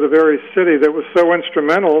going to the very city that was so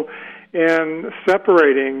instrumental in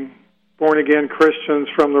separating born-again Christians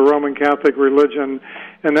from the Roman Catholic religion,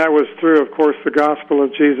 and that was through, of course, the gospel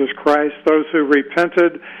of Jesus Christ. Those who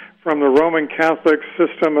repented from the Roman Catholic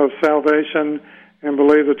system of salvation and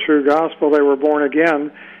believed the true gospel, they were born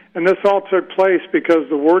again. And this all took place because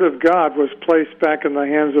the Word of God was placed back in the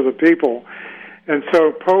hands of the people. And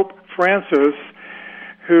so Pope Francis,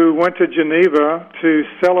 who went to Geneva to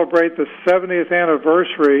celebrate the 70th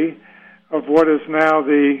anniversary of what is now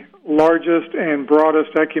the largest and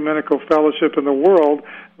broadest ecumenical fellowship in the World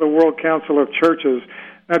Council of Churches.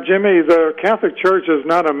 Now, Jimmy, the Catholic Church is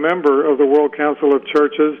not a member of the World Council of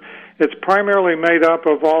Churches. It's primarily made up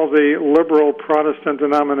of all the liberal Protestant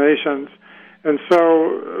denominations. And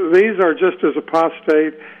so these are just as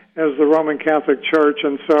apostate as the Roman Catholic Church,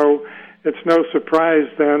 and so it's no surprise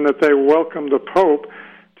then that they welcomed the Pope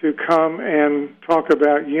to come and talk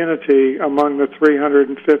about unity among the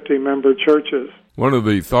 350 member churches. One of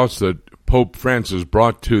the thoughts that Pope Francis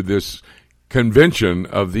brought to this convention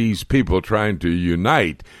of these people trying to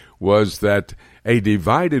unite was that a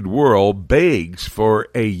divided world begs for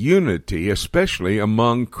a unity, especially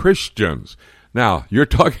among Christians. Now, you're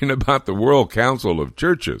talking about the World Council of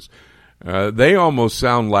Churches. They almost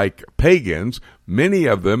sound like pagans. Many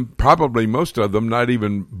of them, probably most of them, not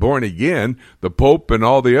even born again. The Pope and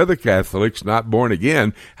all the other Catholics not born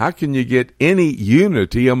again. How can you get any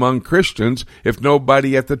unity among Christians if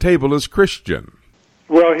nobody at the table is Christian?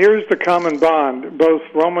 Well, here's the common bond. Both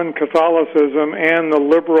Roman Catholicism and the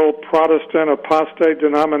liberal Protestant apostate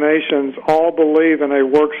denominations all believe in a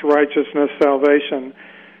works righteousness salvation.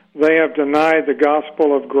 They have denied the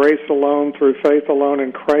gospel of grace alone, through faith alone,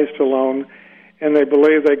 in Christ alone, and they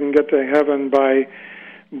believe they can get to heaven by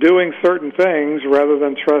doing certain things rather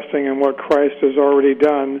than trusting in what Christ has already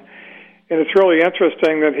done. And it's really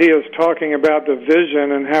interesting that he is talking about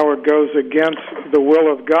division and how it goes against the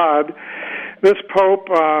will of God. This Pope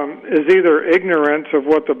is either ignorant of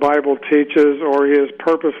what the Bible teaches, or he is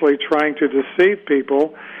purposely trying to deceive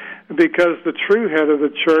people, because the true head of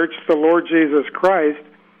the church, the Lord Jesus Christ,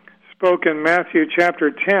 spoke in Matthew chapter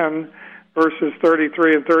 10, verses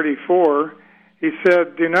 33 and 34. He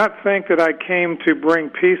said, "Do not think that I came to bring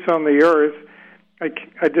peace on the earth.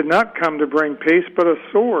 I did not come to bring peace, but a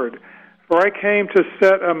sword. For I came to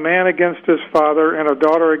set a man against his father, and a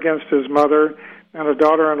daughter against his mother, and a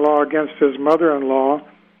daughter-in-law against his mother-in-law.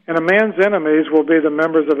 And a man's enemies will be the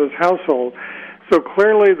members of his household." So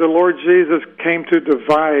clearly the Lord Jesus came to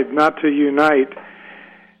divide, not to unite.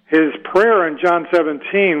 His prayer in John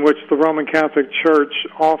 17, which the Roman Catholic Church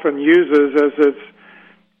often uses as its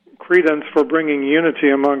credence for bringing unity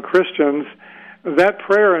among Christians, that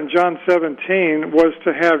prayer in John 17 was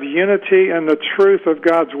to have unity in the truth of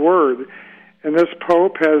God's Word. And this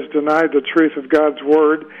Pope has denied the truth of God's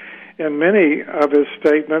Word in many of his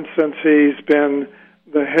statements since he's been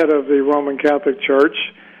the head of the Roman Catholic Church.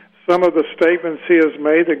 Some of the statements he has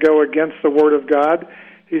made that go against the Word of God: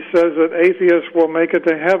 he says that atheists will make it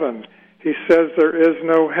to heaven. He says there is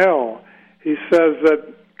no hell. He says that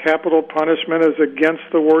capital punishment is against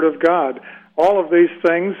the Word of God. All of these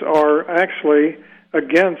things are actually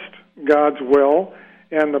against God's will.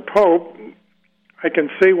 And the Pope, I can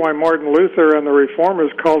see why Martin Luther and the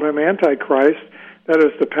Reformers called him Antichrist, that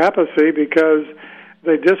is the papacy, because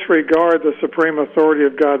they disregard the supreme authority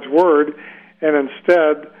of God's Word, and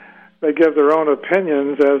instead they give their own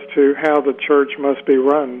opinions as to how the church must be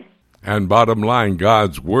run. And bottom line,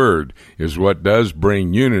 God's Word is what does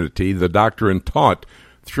bring unity, the doctrine taught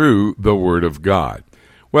through the Word of God.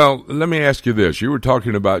 Well, let me ask you this. You were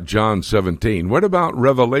talking about John 17. What about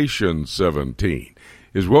Revelation 17?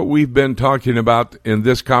 Is what we've been talking about in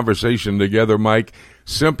this conversation together, Mike,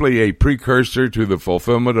 simply a precursor to the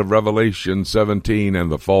fulfillment of Revelation 17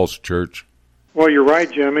 and the false church? Well, you're right,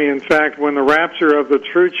 Jimmy. In fact, when the rapture of the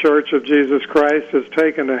true church of Jesus Christ is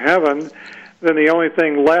taken to heaven, then the only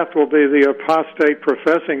thing left will be the apostate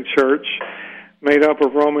professing church, made up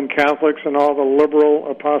of Roman Catholics and all the liberal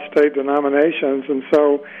apostate denominations. And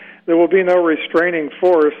so there will be no restraining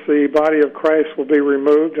force. The body of Christ will be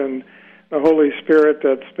removed, and the Holy Spirit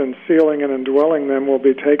that's been sealing and indwelling them will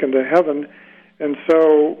be taken to heaven. And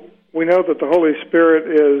so we know that the Holy Spirit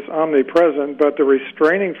is omnipresent, but the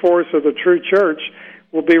restraining force of the true church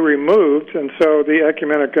will be removed, and so the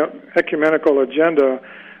ecumenical agenda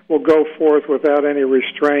will go forth without any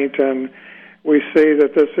restraint. And we see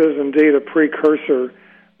that this is indeed a precursor,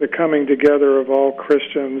 the coming together of all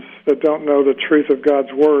Christians that don't know the truth of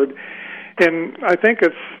God's Word. And I think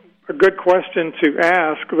it's a good question to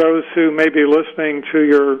ask those who may be listening to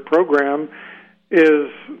your program: is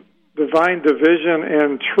divine division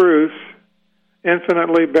and truth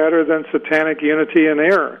infinitely better than satanic unity and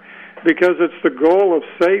error? Because it's the goal of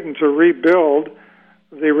Satan to rebuild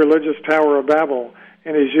the religious Tower of Babel,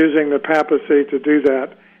 and he's using the papacy to do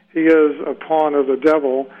that. He is a pawn of the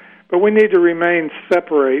devil, but we need to remain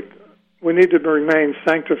separate. We need to remain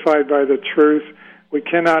sanctified by the truth. We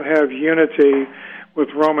cannot have unity with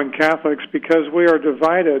Roman Catholics because we are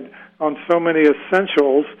divided on so many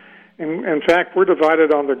essentials. In fact, we're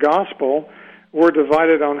divided on the gospel. We're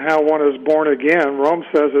divided on how one is born again. Rome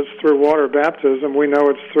says it's through water baptism. We know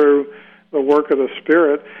it's through the work of the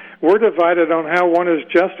Spirit. We're divided on how one is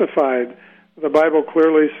justified. The Bible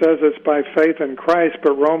clearly says it's by faith in Christ,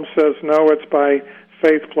 but Rome says no, it's by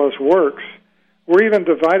faith plus works. We're even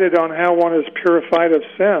divided on how one is purified of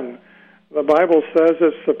sin. The Bible says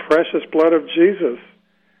it's the precious blood of Jesus,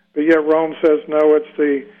 but yet Rome says no, it's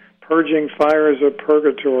the purging fires of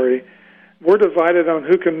purgatory. We're divided on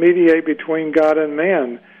who can mediate between God and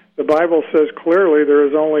man. The Bible says clearly there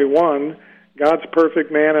is only one, God's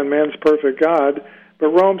perfect man and man's perfect God. But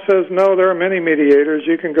Rome says, no, there are many mediators.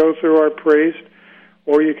 You can go through our priest,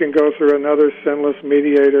 or you can go through another sinless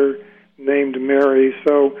mediator named Mary.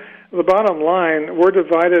 So the bottom line, we're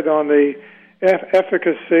divided on the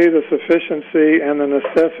efficacy, the sufficiency, and the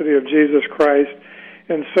necessity of Jesus Christ.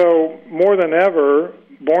 And so, more than ever,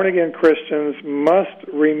 born-again Christians must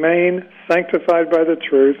remain sanctified by the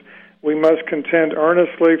truth. We must contend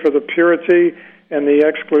earnestly for the purity and the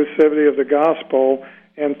exclusivity of the gospel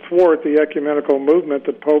and thwart the ecumenical movement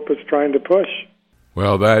the Pope is trying to push.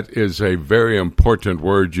 Well, that is a very important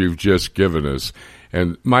word you've just given us.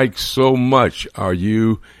 And, Mike, so much are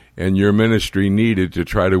you and your ministry needed to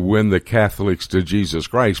try to win the Catholics to Jesus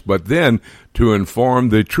Christ, but then to inform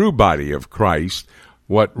the true body of Christ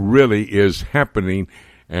what really is happening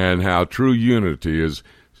and how true unity is.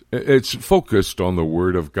 It's focused on the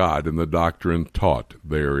Word of God and the doctrine taught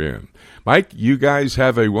therein. Mike, you guys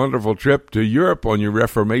have a wonderful trip to Europe on your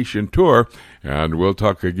Reformation tour, and we'll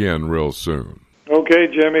talk again real soon. Okay,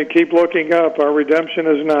 Jimmy, keep looking up. Our redemption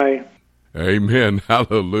is nigh. Amen.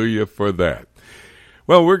 Hallelujah for that.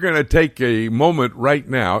 Well, we're going to take a moment right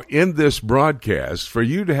now in this broadcast for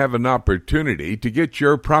you to have an opportunity to get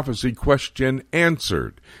your prophecy question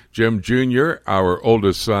answered. Jim Jr., our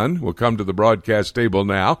oldest son, will come to the broadcast table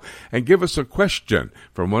now and give us a question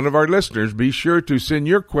from one of our listeners. Be sure to send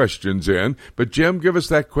your questions in, but Jim, give us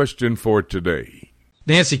that question for today.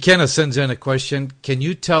 Nancy Kenneth sends in a question. Can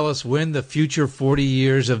you tell us when the future 40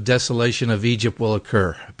 years of desolation of Egypt will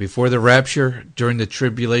occur? Before the rapture, during the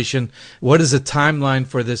tribulation? What is the timeline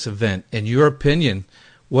for this event? In your opinion,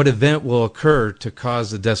 what event will occur to cause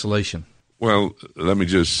the desolation? Well, let me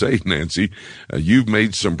just say, Nancy, you've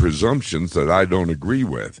made some presumptions that I don't agree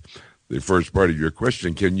with. The first part of your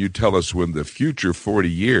question, can you tell us when the future 40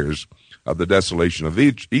 years of the desolation of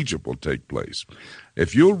Egypt will take place?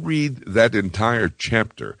 If you'll read that entire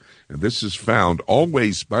chapter, and this is found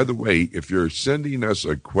always, by the way, if you're sending us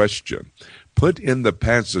a question, put in the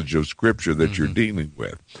passage of Scripture that you're dealing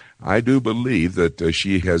with. I do believe that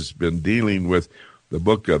she has been dealing with the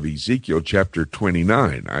book of Ezekiel, chapter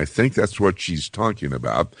 29. I think that's what she's talking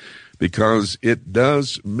about, because it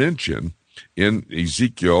does mention in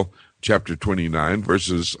Ezekiel, chapter 29,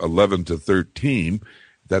 verses 11 to 13,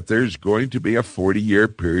 that there's going to be a 40-year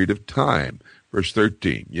period of time. Verse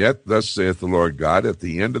 13, yet thus saith the Lord God, at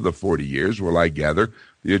the end of the 40 years will I gather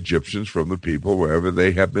the Egyptians from the people wherever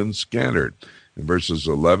they have been scattered. In verses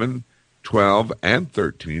 11, 12, and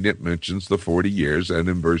 13, it mentions the 40 years, and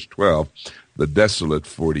in verse 12, the desolate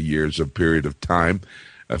 40 years of period of time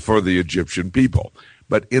for the Egyptian people.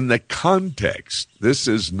 But in the context, this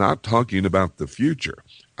is not talking about the future.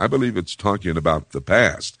 I believe it's talking about the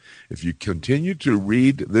past. If you continue to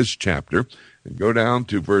read this chapter and go down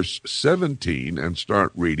to verse 17 and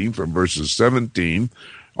start reading from verses 17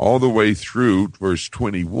 all the way through verse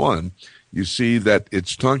 21, you see that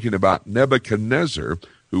it's talking about Nebuchadnezzar,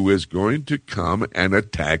 who is going to come and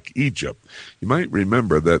attack Egypt. You might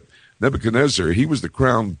remember that Nebuchadnezzar, he was the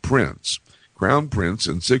crown prince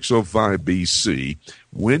in 605 B.C.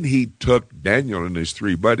 when he took Daniel and his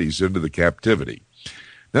three buddies into the captivity.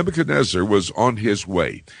 Nebuchadnezzar was on his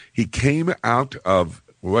way. He came out of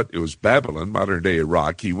it was Babylon, modern-day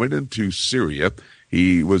Iraq. He went into Syria.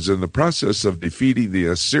 He was in the process of defeating the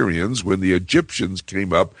Assyrians when the Egyptians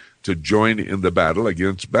came up to join in the battle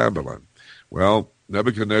against Babylon. Well,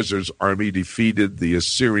 Nebuchadnezzar's army defeated the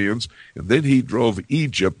Assyrians, and then he drove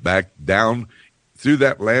Egypt back down through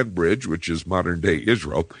that land bridge, which is modern-day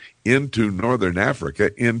Israel, into northern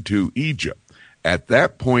Africa, into Egypt. At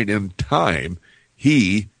that point in time,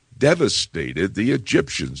 he devastated the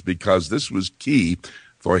Egyptians because this was key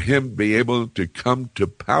for him to be able to come to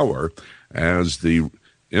power as the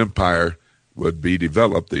empire would be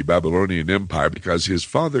developed, the Babylonian Empire, because his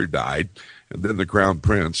father died, and then the crown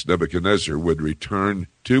prince, Nebuchadnezzar, would return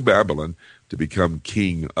to Babylon to become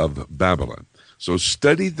king of Babylon. So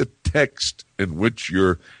study the text in which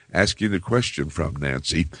you're asking the question from,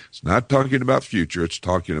 Nancy. It's not talking about future, it's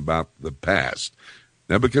talking about the past.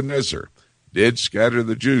 Nebuchadnezzar did scatter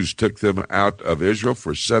the Jews, took them out of Israel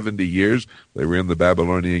for 70 years. They were in the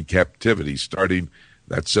Babylonian captivity, starting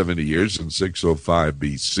that 70 years in 605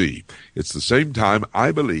 BC. It's the same time,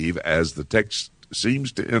 I believe, as the text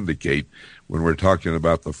seems to indicate when we're talking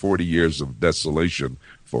about the 40 years of desolation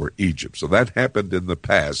for Egypt. So that happened in the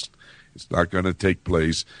past. It's not going to take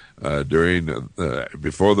place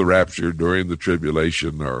before the rapture, during the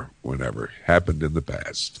tribulation, or whenever. It happened in the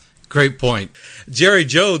past. Great point. Jerry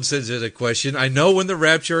Jones sends in a question. I know when the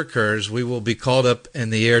rapture occurs, we will be called up in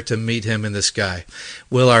the air to meet him in the sky.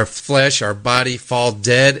 Will our flesh, our body, fall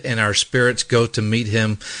dead, and our spirits go to meet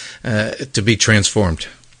him to be transformed?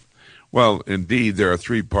 Well, indeed, there are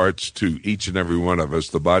three parts to each and every one of us,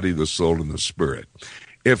 the body, the soul, and the spirit.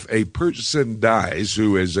 If a person dies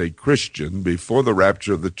who is a Christian before the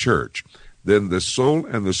rapture of the church, then the soul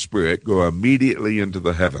and the spirit go immediately into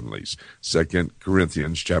the heavenlies. 2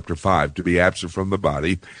 Corinthians chapter 5, to be absent from the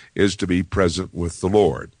body is to be present with the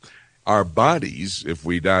Lord. Our bodies, if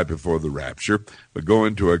we die before the rapture, would go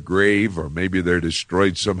into a grave, or maybe they're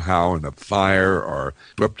destroyed somehow in a fire or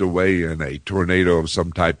swept away in a tornado of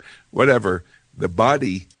some type, whatever. The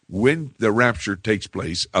body, when the rapture takes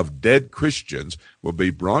place, of dead Christians will be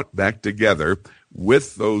brought back together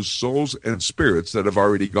with those souls and spirits that have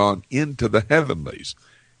already gone into the heavenlies.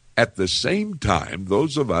 At the same time,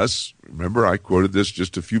 those of us, remember I quoted this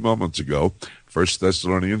just a few moments ago, 1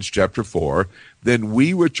 Thessalonians chapter 4, then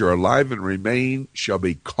we which are alive and remain shall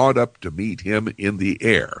be caught up to meet him in the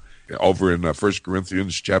air. Over in 1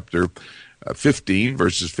 Corinthians chapter 15,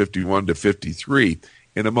 verses 51 to 53,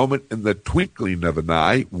 in a moment, in the twinkling of an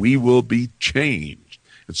eye, we will be changed.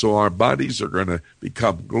 And so our bodies are going to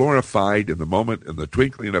become glorified in the moment, in the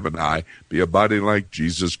twinkling of an eye, be a body like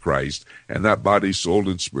Jesus Christ. And that body, soul,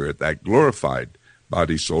 and spirit, that glorified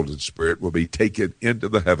body, soul, and spirit will be taken into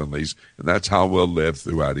the heavenlies. And that's how we'll live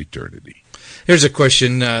throughout eternity. Here's a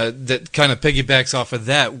question that kind of piggybacks off of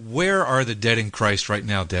that. Where are the dead in Christ right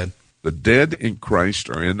now, Dad? The dead in Christ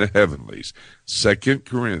are in the heavenlies. 2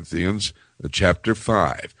 Corinthians chapter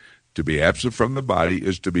 5. To be absent from the body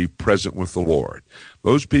is to be present with the Lord.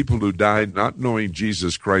 Those people who died not knowing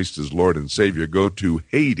Jesus Christ as Lord and Savior go to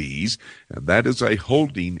Hades, and that is a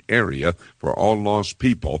holding area for all lost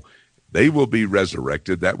people. They will be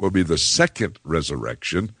resurrected. That will be the second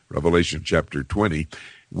resurrection, Revelation chapter 20,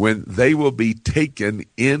 when they will be taken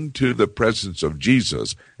into the presence of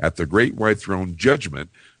Jesus at the great white throne judgment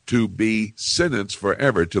to be sentenced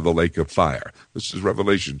forever to the lake of fire. This is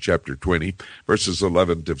Revelation chapter 20, verses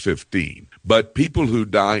 11 to 15. But people who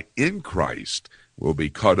die in Christ will be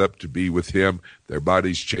caught up to be with him, their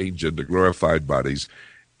bodies change into glorified bodies,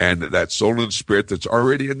 and that soul and spirit that's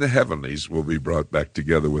already in the heavenlies will be brought back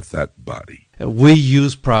together with that body. We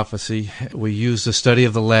use prophecy, we use the study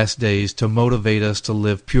of the last days to motivate us to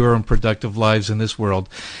live pure and productive lives in this world,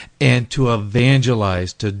 and to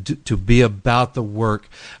evangelize, to be about the work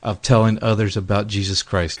of telling others about Jesus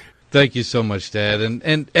Christ. Thank you so much, Dad.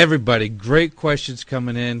 And everybody, great questions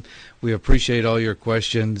coming in. We appreciate all your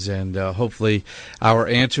questions, and hopefully our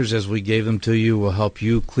answers as we gave them to you will help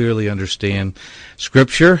you clearly understand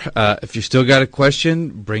Scripture. If you still got a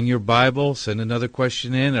question, bring your Bible, send another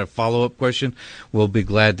question in, a follow-up question. We'll be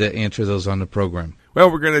glad to answer those on the program. Well,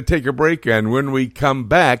 we're going to take a break, and when we come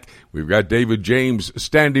back, we've got David James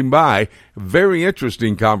standing by. Very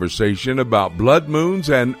interesting conversation about blood moons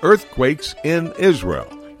and earthquakes in Israel.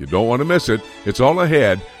 You don't want to miss it. It's all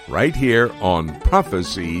ahead right here on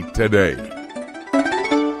Prophecy Today.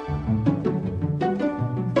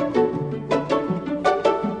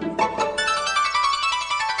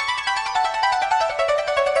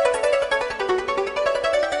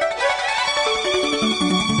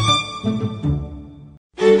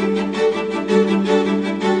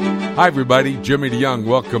 Hi, everybody. Jimmy DeYoung.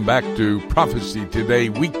 Welcome back to Prophecy Today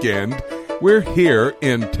Weekend. We're here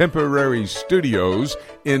in temporary studios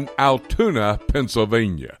in Altoona,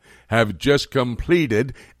 Pennsylvania. Have just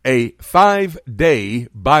completed a 5-day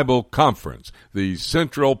Bible conference. The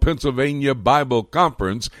Central Pennsylvania Bible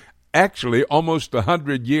Conference, actually almost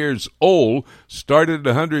 100 years old, started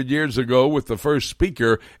 100 years ago with the first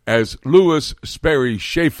speaker as Lewis Sperry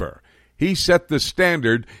Chafer. He set the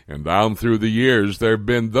standard, and down through the years, there have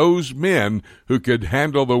been those men who could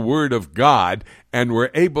handle the Word of God and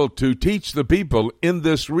were able to teach the people in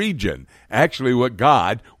this region actually what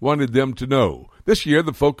God wanted them to know. This year,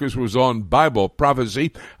 the focus was on Bible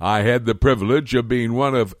prophecy. I had the privilege of being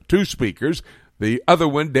one of two speakers. The other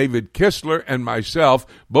one, David Kistler, and myself,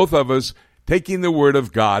 both of us taking the Word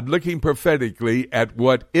of God, looking prophetically at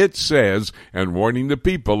what it says, and warning the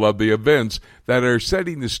people of the events that are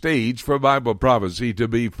setting the stage for Bible prophecy to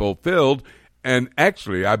be fulfilled. And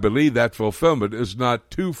actually, I believe that fulfillment is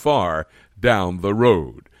not too far down the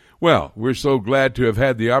road. Well, we're so glad to have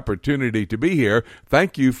had the opportunity to be here.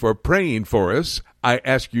 Thank you for praying for us. I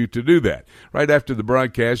ask you to do that. Right after the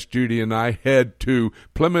broadcast, Judy and I head to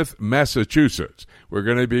Plymouth, Massachusetts. We're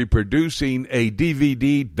going to be producing a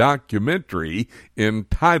DVD documentary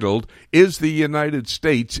entitled, Is the United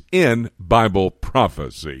States in Bible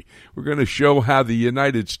Prophecy? We're going to show how the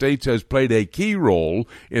United States has played a key role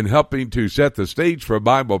in helping to set the stage for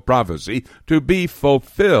Bible prophecy to be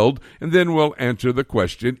fulfilled, and then we'll answer the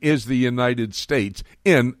question, is the United States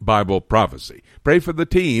in Bible prophecy? Pray for the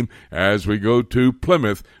team as we go to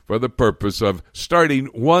Plymouth for the purpose of starting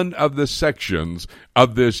one of the sections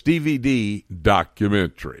of this DVD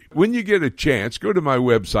documentary. When you get a chance, go to my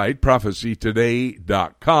website,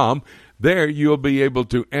 prophecytoday.com. There you'll be able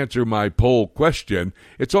to answer my poll question.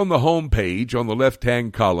 It's on the home page on the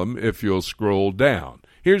left-hand column if you'll scroll down.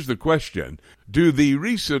 Here's the question. Do the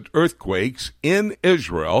recent earthquakes in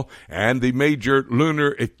Israel and the major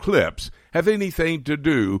lunar eclipse have anything to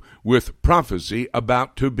do with prophecy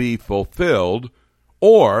about to be fulfilled,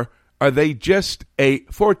 or are they just a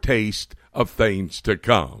foretaste of things to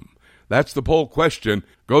come? That's the poll question.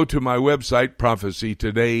 Go to my website,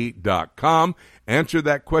 prophecytoday.com. Answer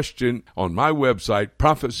that question on my website,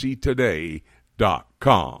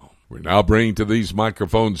 prophecytoday.com. We're now bringing to these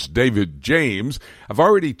microphones David James. I've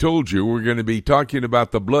already told you we're going to be talking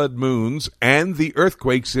about the blood moons and the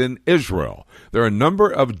earthquakes in Israel. There are a number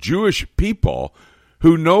of Jewish people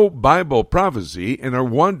who know Bible prophecy and are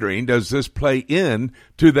wondering, does this play in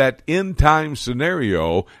to that end-time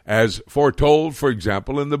scenario as foretold, for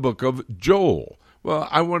example, in the book of Joel? Well,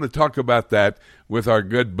 I want to talk about that with our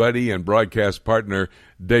good buddy and broadcast partner,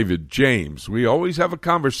 David James. We always have a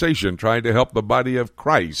conversation trying to help the body of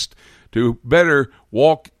Christ to better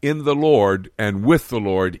walk in the Lord and with the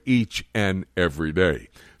Lord each and every day.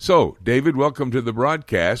 So, David, welcome to the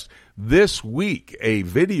broadcast. This week, a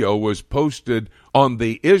video was posted on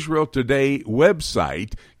the Israel Today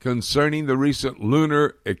website concerning the recent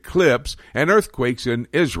lunar eclipse and earthquakes in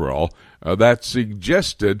Israel that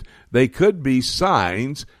suggested they could be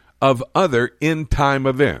signs of other end-time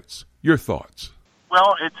events. Your thoughts?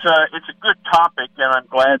 Well, it's a good topic, and I'm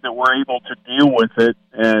glad that we're able to deal with it.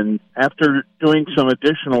 And after doing some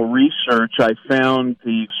additional research, I found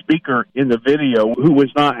the speaker in the video who was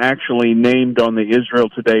not actually named on the Israel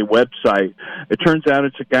Today website. It turns out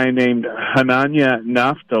it's a guy named Hanania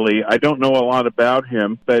Naftali. I don't know a lot about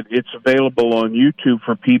him, but it's available on YouTube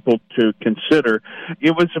for people to consider.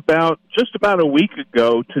 It was just about a week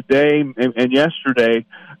ago, today and yesterday,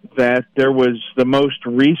 that there was the most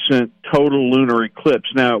recent total lunar eclipse.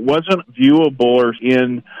 Now, it wasn't viewable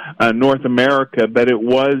in North America, but it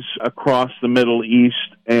was across the Middle East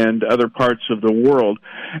and other parts of the world.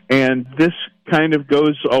 And this kind of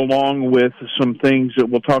goes along with some things that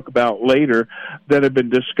we'll talk about later that have been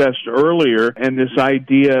discussed earlier, and this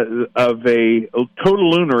idea of a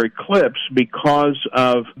total lunar eclipse because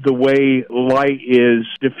of the way light is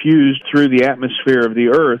diffused through the atmosphere of the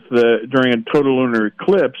Earth. During a total lunar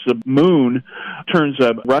eclipse, the moon turns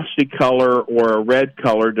a rusty color or a red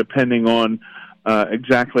color depending on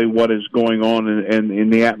exactly what is going on in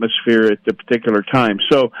the atmosphere at the particular time.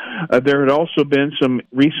 So there had also been some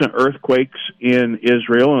recent earthquakes in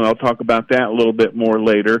Israel, and I'll talk about that a little bit more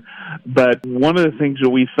later. But one of the things that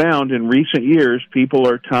we found in recent years, people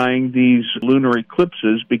are tying these lunar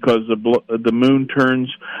eclipses because the moon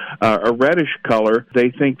turns a reddish color. They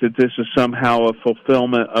think that this is somehow a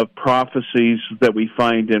fulfillment of prophecies that we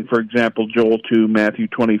find in, for example, Joel 2, Matthew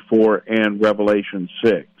 24, and Revelation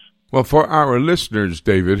 6. Well, for our listeners,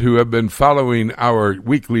 David, who have been following our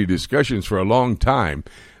weekly discussions for a long time,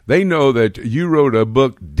 they know that you wrote a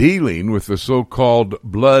book dealing with the so-called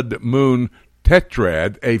blood moon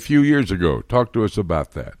tetrad a few years ago. Talk to us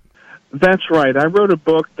about that. That's right. I wrote a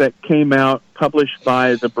book that came out, published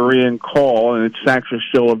by the Berean Call, and it's actually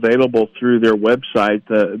still available through their website,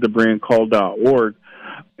 thebereancall.org,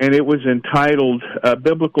 and it was entitled A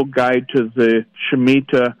Biblical Guide to the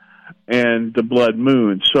Shemitah and the Blood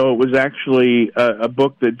Moon. So it was actually a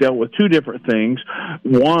book that dealt with two different things.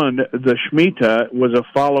 One, the Shemitah, was a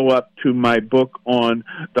follow-up to my book on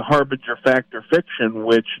the Harbinger Fact or Fiction,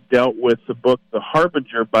 which dealt with the book The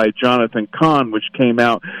Harbinger by Jonathan Cahn, which came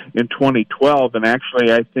out in 2012. And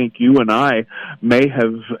actually, I think you and I may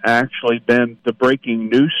have actually been the breaking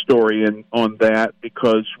news story on that,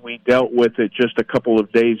 because we dealt with it just a couple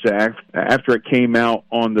of days after it came out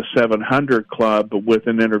on the 700 Club with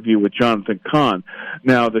an interview with Jonathan Cahn.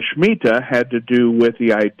 Now, the Shemitah had to do with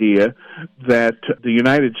the idea that the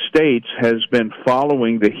United States has been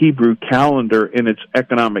following the Hebrew calendar in its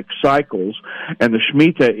economic cycles, and the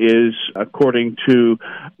Shemitah is according to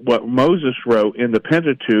what Moses wrote in the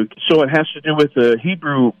Pentateuch. So it has to do with the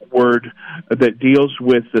Hebrew word that deals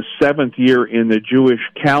with the seventh year in the Jewish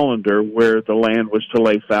calendar, where the land was to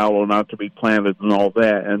lay fallow, not to be planted, and all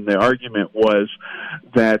that. And the argument was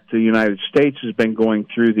that the United States has been going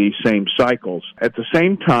through these same cycles. At the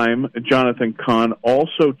same time, Jonathan Cahn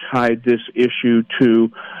also tied this issue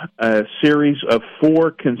to a series of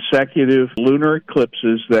 4 consecutive lunar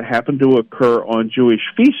eclipses that happen to occur on Jewish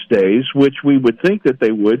feast days, which we would think that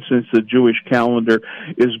they would, since the Jewish calendar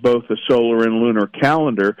is both a solar and lunar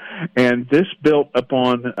calendar. And this built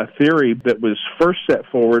upon a theory that was first set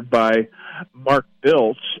forward by Mark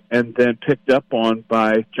Biltz and then picked up on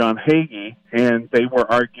by John Hagee, and they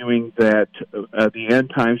were arguing that the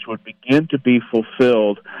end times would begin to be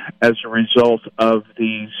fulfilled as a result of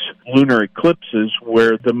these lunar eclipses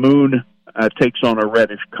where the moon takes on a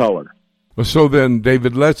reddish color. So then,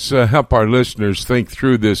 David, let's help our listeners think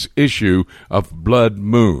through this issue of blood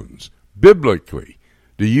moons. Biblically,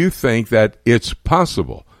 do you think that it's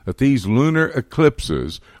possible that these lunar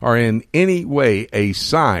eclipses are in any way a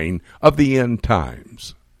sign of the end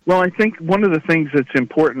times? Well, I think one of the things that's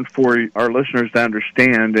important for our listeners to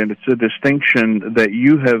understand, and it's a distinction that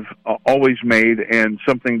you have always made and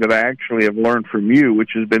something that I actually have learned from you, which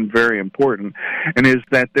has been very important, and is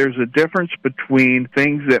that there's a difference between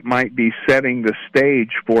things that might be setting the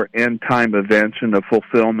stage for end-time events and the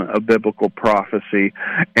fulfillment of biblical prophecy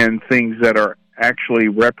and things that are actually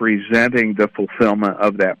representing the fulfillment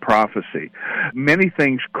of that prophecy. Many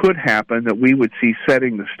things could happen that we would see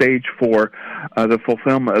setting the stage for the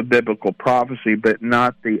fulfillment of biblical prophecy, but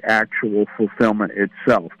not the actual fulfillment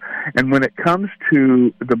itself. And when it comes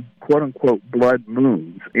to the quote-unquote blood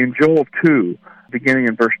moons, in Joel 2, beginning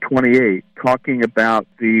in verse 28, talking about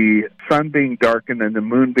the sun being darkened and the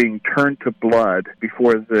moon being turned to blood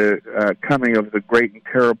before the coming of the great and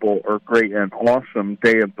terrible, or great and awesome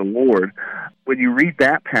day of the Lord. When you read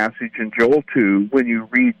that passage in Joel 2, when you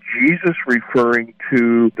read Jesus referring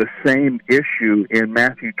to the same issue in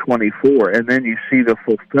Matthew 24, and then you see the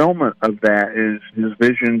fulfillment of that is his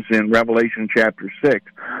visions in Revelation chapter 6,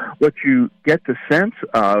 what you get the sense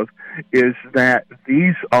of is that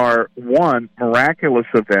these are, one, miraculous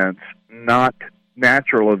events, not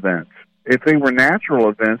natural events. If they were natural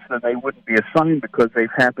events, then they wouldn't be a sign because they've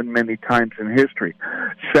happened many times in history.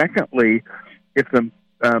 Secondly, if the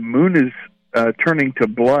moon is turning to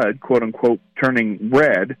blood, quote-unquote, turning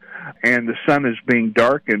red, and the sun is being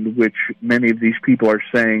darkened, which many of these people are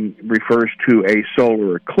saying refers to a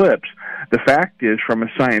solar eclipse, the fact is, from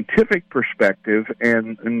a scientific perspective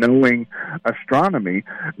and knowing astronomy,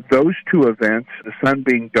 those two events, the sun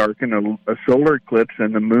being darkened, a solar eclipse,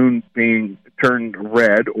 and the moon being turned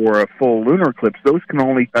red, or a full lunar eclipse, those can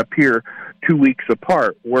only appear 2 weeks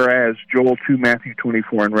apart, whereas Joel 2, Matthew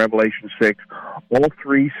 24, and Revelation 6, all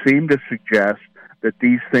three seem to suggest that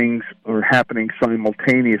these things are happening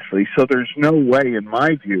simultaneously. So there's no way, in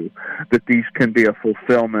my view, that these can be a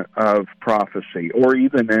fulfillment of prophecy, or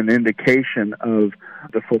even an indication of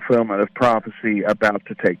the fulfillment of prophecy about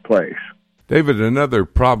to take place. David, another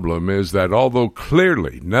problem is that although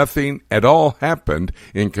clearly nothing at all happened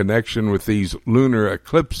in connection with these lunar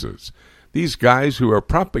eclipses, these guys who are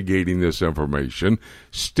propagating this information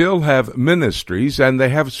still have ministries and they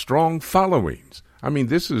have strong followings. I mean,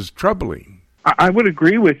 this is troubling. I would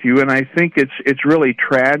agree with you, and I think it's really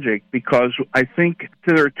tragic because I think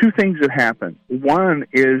there are two things that happen. One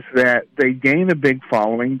is that they gain a big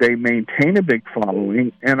following, they maintain a big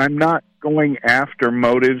following, and I'm not going after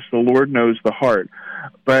motives. The Lord knows the heart.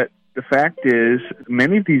 But the fact is,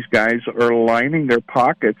 many of these guys are lining their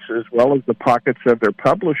pockets as well as the pockets of their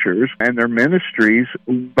publishers and their ministries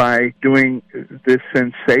by doing this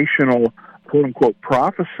sensational quote-unquote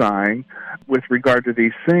prophesying with regard to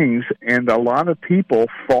these things, and a lot of people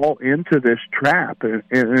fall into this trap. And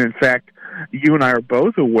in fact, you and I are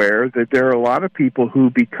both aware that there are a lot of people who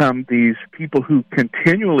become these people who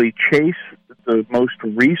continually chase the most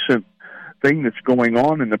recent thing that's going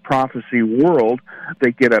on in the prophecy world.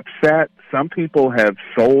 They get upset. Some people have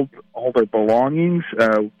sold all their belongings.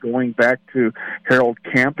 Going back to Harold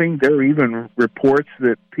Camping, there are even reports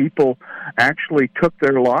that people actually took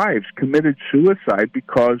their lives, committed suicide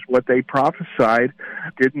because what they prophesied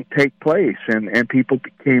didn't take place, and people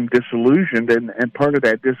became disillusioned, and part of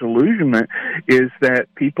that disillusionment is that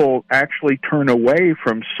people actually turn away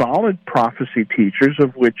from solid prophecy teachers,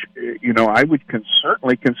 of which, I would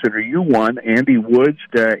certainly consider you one, Andy Woods,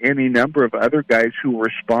 any number of other guys who were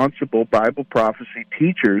responsible Bible prophecy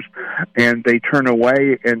teachers, and they turn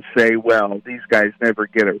away and say, well, these guys never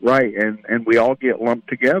get it right, and we all get lumped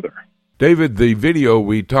together. David, the video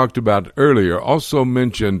we talked about earlier also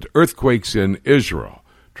mentioned earthquakes in Israel,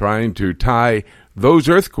 trying to tie those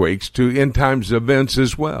earthquakes to end times events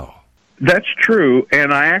as well. That's true,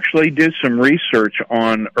 and I actually did some research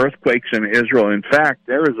on earthquakes in Israel. In fact,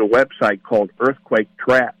 there is a website called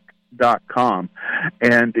EarthquakeTrack.com,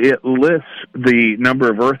 and it lists the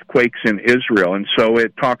number of earthquakes in Israel. And so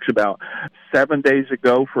it talks about 7 days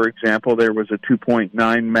ago, for example, there was a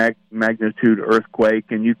 2.9 magnitude earthquake,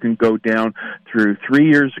 and you can go down through 3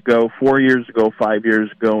 years ago, 4 years ago, 5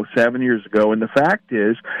 years ago, 7 years ago. And the fact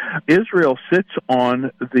is, Israel sits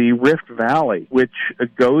on the Rift Valley, which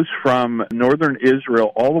goes from northern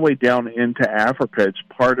Israel all the way down into Africa. It's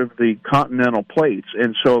part of the continental plates.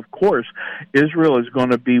 And so, of course, Israel is going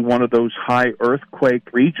to be one of those high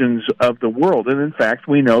earthquake regions of the world. And in fact,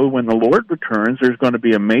 we know when the Lord returns, there's going to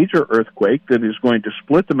be a major earthquake that is going to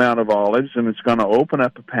split the Mount of Olives, and it's going to open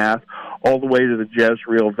up a path all the way to the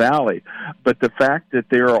Jezreel Valley. But the fact that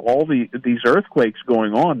there are all these earthquakes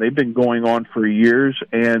going on, they've been going on for years,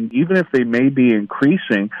 and even if they may be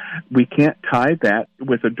increasing, we can't tie that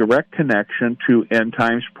with a direct connection to end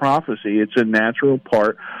times prophecy. It's a natural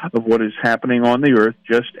part of what is happening on the earth,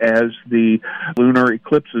 just as the lunar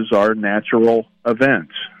eclipses are natural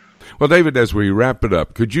events. Well, David, as we wrap it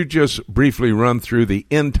up, could you just briefly run through the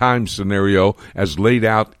end time scenario as laid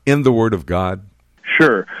out in the Word of God?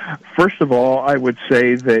 Sure. First of all, I would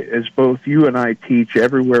say that as both you and I teach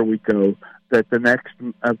everywhere we go, that the next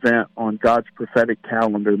event on God's prophetic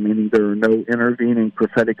calendar, meaning there are no intervening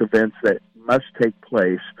prophetic events that must take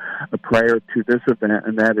place prior to this event,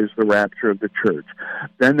 and that is the rapture of the church.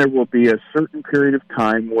 Then there will be a certain period of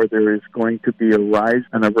time where there is going to be a rise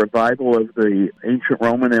and a revival of the ancient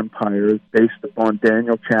Roman Empire based upon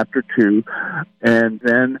Daniel chapter 2, and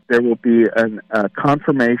then there will be a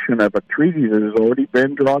confirmation of a treaty that has already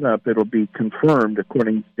been drawn up. It'll be confirmed,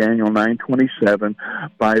 according to Daniel 9:27,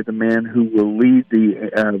 by the man who will lead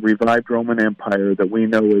the revived Roman Empire that we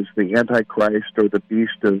know as the Antichrist or the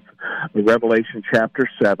beast of Revelation chapter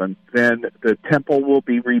 7. Then the temple will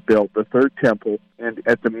be rebuilt, the third temple, and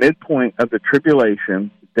at the midpoint of the tribulation,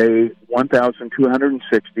 day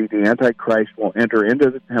 1260, the Antichrist will enter into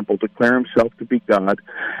the temple, declare himself to be God,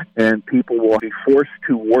 and people will be forced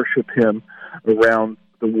to worship him around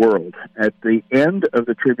the world. At the end of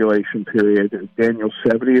the tribulation period, Daniel's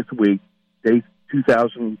 70th week, day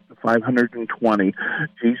 2520,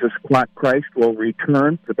 Jesus Christ will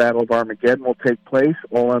return. The Battle of Armageddon will take place.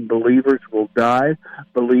 All unbelievers will die.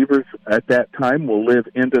 Believers at that time will live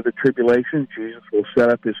into the tribulation. Jesus will set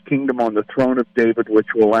up his kingdom on the throne of David, which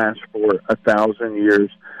will last for 1,000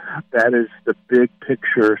 years. That is the big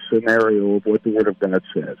picture scenario of what the Word of God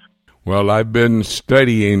says. Well, I've been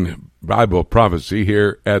studying Bible prophecy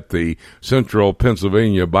here at the Central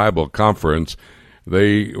Pennsylvania Bible Conference.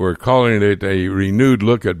 They were calling it a renewed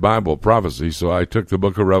look at Bible prophecy, so I took the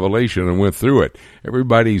book of Revelation and went through it.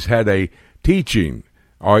 Everybody's had a teaching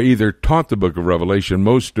or either taught the book of Revelation.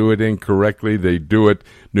 Most do it incorrectly. They do it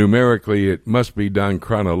numerically. It must be done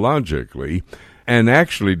chronologically. And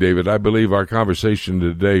actually, David, I believe our conversation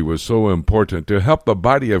today was so important to help the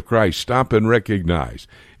body of Christ stop and recognize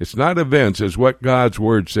it's not events, it's what God's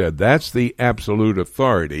Word said. That's the absolute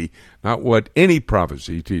authority, not what any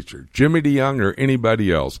prophecy teacher, Jimmy DeYoung or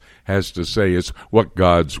anybody else, has to say. It's what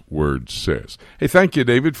God's Word says. Hey, thank you,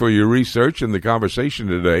 David, for your research and the conversation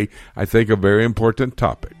today. I think a very important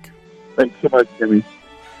topic. Thanks so much, Jimmy.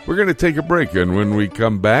 We're going to take a break, and when we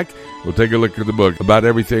come back, we'll take a look at the book. About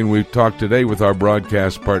everything we've talked today with our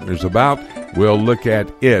broadcast partners about, we'll look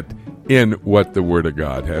at it in what the Word of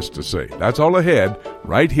God has to say. That's all ahead,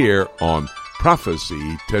 right here on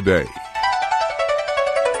Prophecy Today.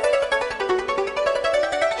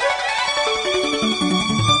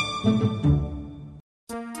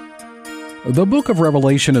 The book of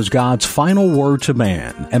Revelation is God's final word to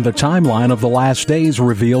man and the timeline of the last days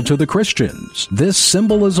revealed to the Christians. This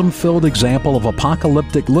symbolism-filled example of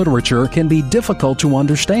apocalyptic literature can be difficult to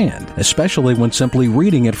understand, especially when simply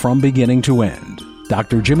reading it from beginning to end.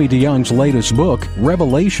 Dr. Jimmy DeYoung's latest book,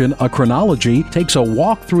 Revelation, A Chronology, takes a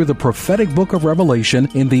walk through the prophetic book of Revelation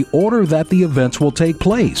in the order that the events will take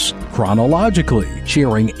place, chronologically,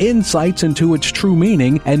 sharing insights into its true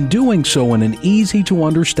meaning and doing so in an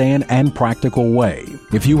easy-to-understand and practical way.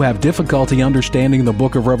 If you have difficulty understanding the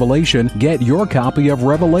book of Revelation, get your copy of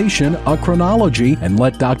Revelation, A Chronology, and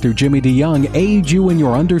let Dr. Jimmy DeYoung aid you in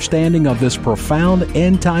your understanding of this profound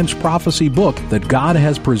end-times prophecy book that God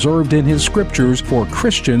has preserved in His Scriptures for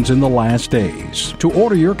Christians in the last days. To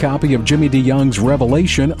order your copy of Jimmy DeYoung's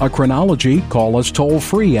Revelation, A Chronology, call us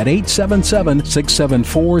toll-free at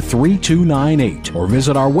 877-674-3298 or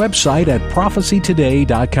visit our website at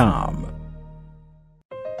prophecytoday.com.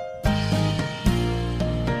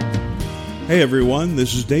 Hey everyone,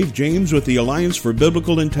 this is Dave James with the Alliance for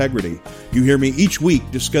Biblical Integrity. You hear me each week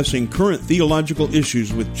discussing current theological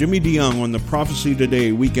issues with Jimmy DeYoung on the Prophecy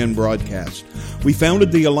Today weekend broadcast. We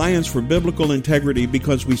founded the Alliance for Biblical Integrity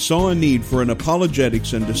because we saw a need for an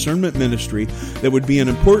apologetics and discernment ministry that would be an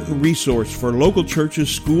important resource for local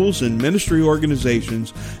churches, schools, and ministry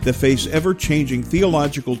organizations that face ever-changing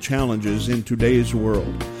theological challenges in today's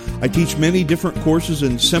world. I teach many different courses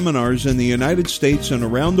and seminars in the United States and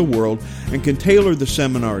around the world and can tailor the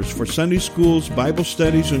seminars for Sunday schools, Bible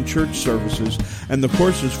studies, and church services, and the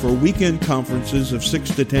courses for weekend conferences of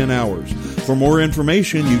 6 to 10 hours. For more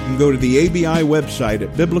information, you can go to the ABI website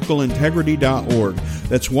at biblicalintegrity.org.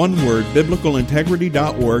 That's one word,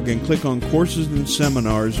 biblicalintegrity.org, and click on Courses and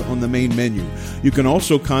Seminars on the main menu. You can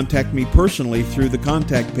also contact me personally through the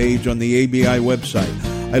contact page on the ABI website.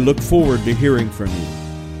 I look forward to hearing from you.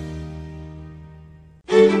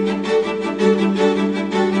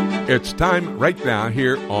 It's time right now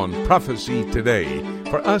here on Prophecy Today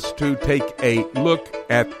for us to take a look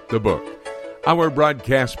at the book. Our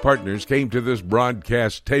broadcast partners came to this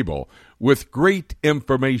broadcast table with great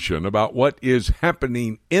information about what is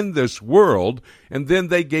happening in this world, and then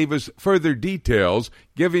they gave us further details,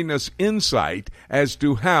 giving us insight as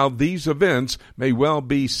to how these events may well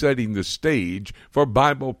be setting the stage for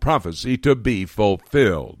Bible prophecy to be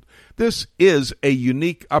fulfilled. This is a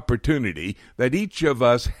unique opportunity that each of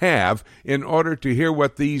us have in order to hear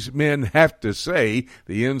what these men have to say,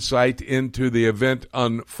 the insight into the event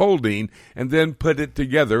unfolding, and then put it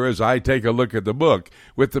together as I take a look at the book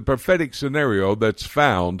with the prophetic scenario that's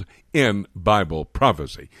found in Bible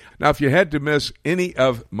prophecy. Now, if you had to miss any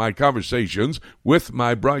of my conversations with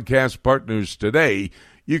my broadcast partners today,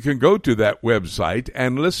 you can go to that website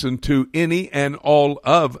and listen to any and all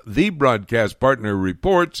of the broadcast partner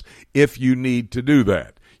reports if you need to do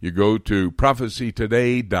that. You go to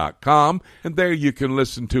prophecytoday.com, and there you can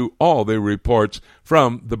listen to all the reports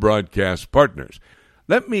from the broadcast partners.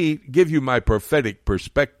 Let me give you my prophetic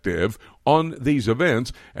perspective on these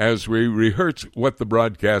events as we rehearse what the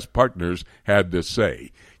broadcast partners had to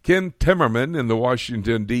say. Ken Timmerman in the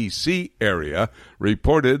Washington, D.C. area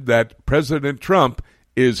reported that President Trump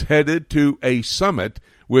is headed to a summit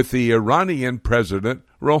with the Iranian President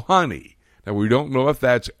Rouhani. Now, we don't know if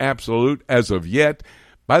that's absolute as of yet.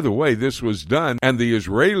 By the way, this was done, and the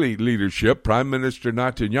Israeli leadership, Prime Minister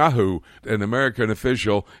Netanyahu, an American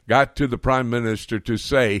official, got to the Prime Minister to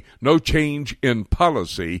say no change in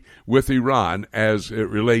policy with Iran as it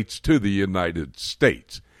relates to the United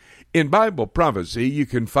States. In Bible prophecy, you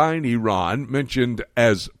can find Iran mentioned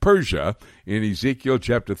as Persia in Ezekiel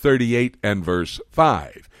chapter 38 and verse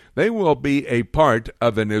 5. They will be a part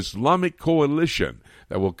of an Islamic coalition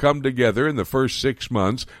that will come together in the first 6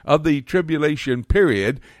 months of the tribulation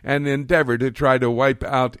period and endeavor to try to wipe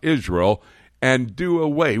out Israel and do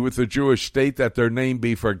away with the Jewish state, that their name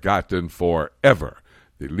be forgotten forever.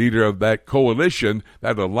 The leader of that coalition,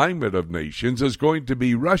 that alignment of nations, is going to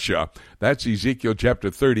be Russia. That's Ezekiel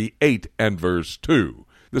chapter 38 and verse 2.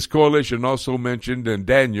 This coalition also mentioned in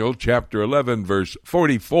Daniel chapter 11, verse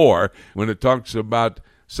 44, when it talks about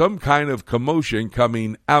some kind of commotion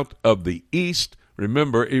coming out of the east.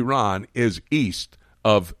 Remember, Iran is east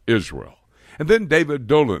of Israel. And then David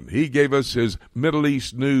Dolan, he gave us his Middle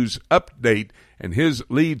East news update, and his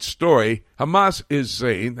lead story. Hamas is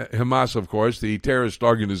saying, Hamas, of course, the terrorist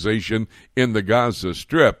organization in the Gaza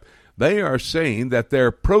Strip, they are saying that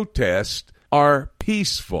their protests are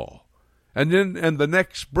peaceful. And then in the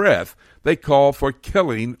next breath, they call for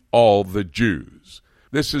killing all the Jews.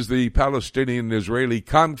 This is the Palestinian-Israeli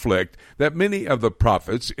conflict that many of the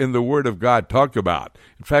prophets in the Word of God talk about.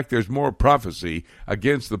 In fact, there's more prophecy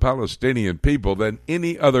against the Palestinian people than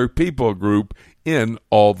any other people group in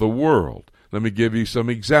all the world. Let me give you some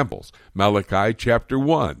examples. Malachi chapter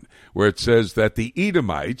 1, where it says that the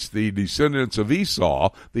Edomites, the descendants of Esau,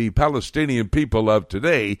 the Palestinian people of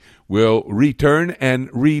today, will return and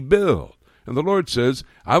rebuild. And the Lord says,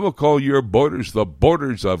 I will call your borders the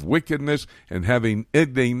borders of wickedness and having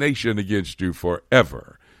indignation against you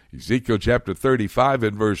forever. Ezekiel chapter 35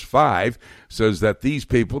 and verse 5 says that these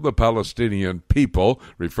people, the Palestinian people,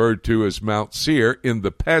 referred to as Mount Seir in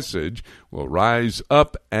the passage, will rise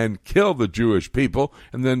up and kill the Jewish people.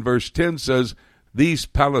 And then verse 10 says, these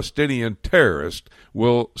Palestinian terrorists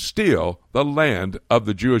will steal the land of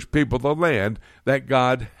the Jewish people, the land that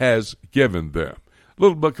God has given them.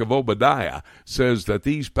 Little book of Obadiah says that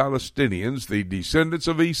these Palestinians, the descendants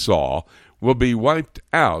of Esau, will be wiped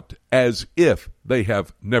out as if they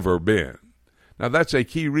have never been. Now, that's a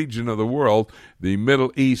key region of the world, the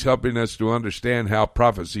Middle East, helping us to understand how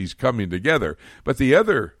prophecy is coming together. But the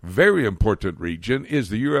other very important region is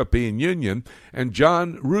the European Union, and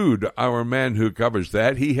John Rood, our man who covers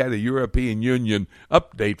that, he had a European Union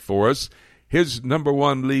update for us. His number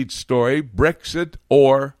one lead story, Brexit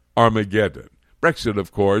or Armageddon. Brexit,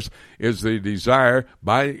 of course, is the desire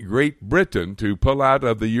by Great Britain to pull out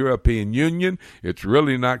of the European Union. It's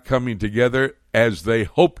really not coming together as they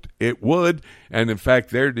hoped it would, and in fact,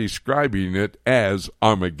 they're describing it as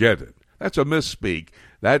Armageddon. That's a misspeak.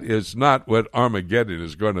 That is not what Armageddon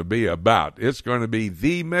is going to be about. It's going to be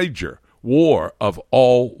the major war of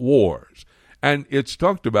all wars. And it's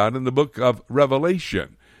talked about in the book of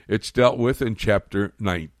Revelation. It's dealt with in chapter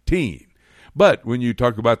 19. But when you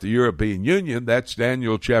talk about the European Union, that's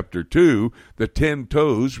Daniel chapter 2, the 10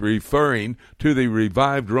 toes referring to the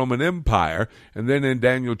revived Roman Empire. And then in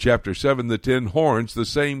Daniel chapter 7, the 10 horns, the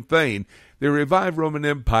same thing. The revived Roman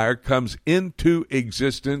Empire comes into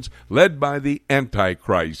existence led by the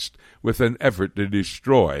Antichrist with an effort to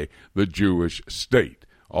destroy the Jewish state.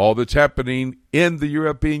 All that's happening in the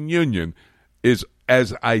European Union is,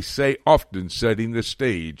 as I say often, setting the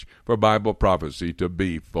stage for Bible prophecy to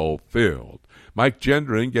be fulfilled. Mike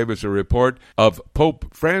Gendron gave us a report of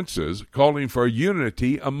Pope Francis calling for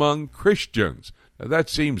unity among Christians. Now, that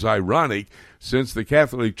seems ironic, since the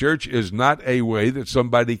Catholic Church is not a way that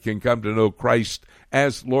somebody can come to know Christ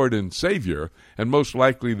as Lord and Savior, and most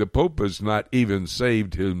likely the Pope is not even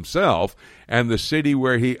saved himself, and the city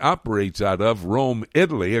where he operates out of, Rome,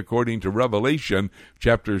 Italy, according to Revelation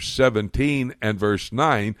chapter 17 and verse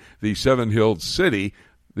 9, the seven-hilled city,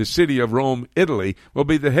 the city of Rome, Italy, will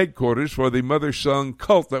be the headquarters for the mother-son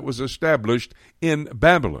cult that was established in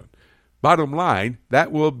Babylon. Bottom line,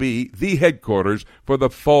 that will be the headquarters for the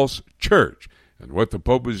false church. And what the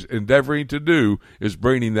Pope is endeavoring to do is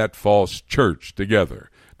bringing that false church together.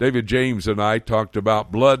 David James and I talked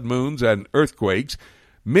about blood moons and earthquakes.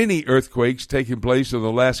 Many earthquakes taking place in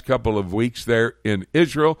the last couple of weeks there in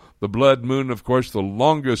Israel. The blood moon, of course, the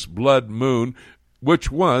longest blood moon,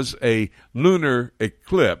 which was a lunar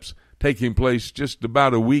eclipse taking place just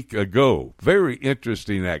about a week ago. Very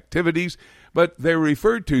interesting activities, but they're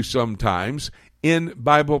referred to sometimes in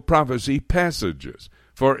Bible prophecy passages.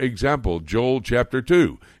 For example, Joel chapter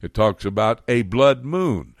 2, it talks about a blood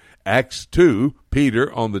moon. Acts 2,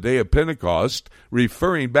 Peter on the day of Pentecost,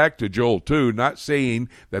 referring back to Joel 2, not saying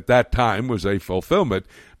that that time was a fulfillment,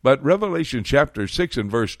 but Revelation chapter 6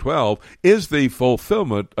 and verse 12 is the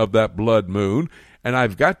fulfillment of that blood moon. And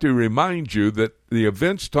I've got to remind you that the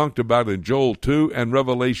events talked about in Joel 2 and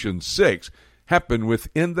Revelation 6 happen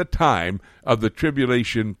within the time of the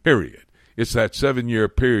tribulation period. It's that 7-year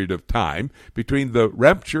period of time between the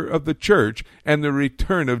rapture of the church and the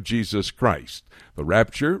return of Jesus Christ. The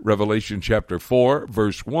rapture, Revelation chapter 4,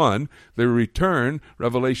 verse 1. The return,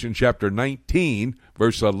 Revelation chapter 19,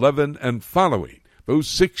 verse 11 and following. Those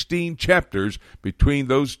 16 chapters between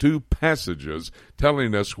those two passages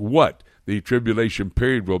telling us what the tribulation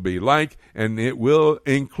period will be like, and it will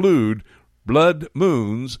include blood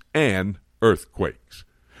moons and earthquakes.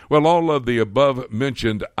 Well, all of the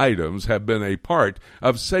above-mentioned items have been a part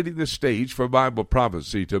of setting the stage for Bible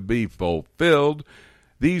prophecy to be fulfilled.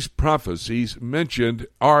 These prophecies mentioned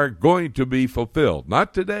are going to be fulfilled,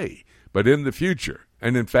 not today, but in the future,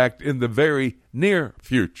 and in fact, in the very near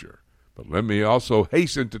future. But let me also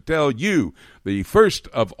hasten to tell you, the first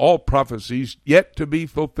of all prophecies yet to be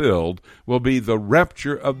fulfilled will be the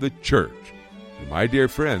rapture of the church. And my dear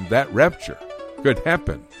friend, that rapture could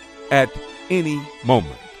happen at any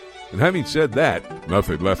moment. And having said that,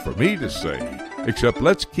 nothing left for me to say, except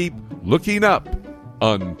let's keep looking up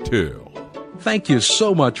until. Thank you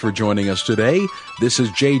so much for joining us today. This is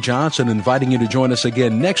Jay Johnson inviting you to join us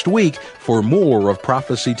again next week for more of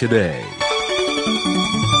Prophecy Today.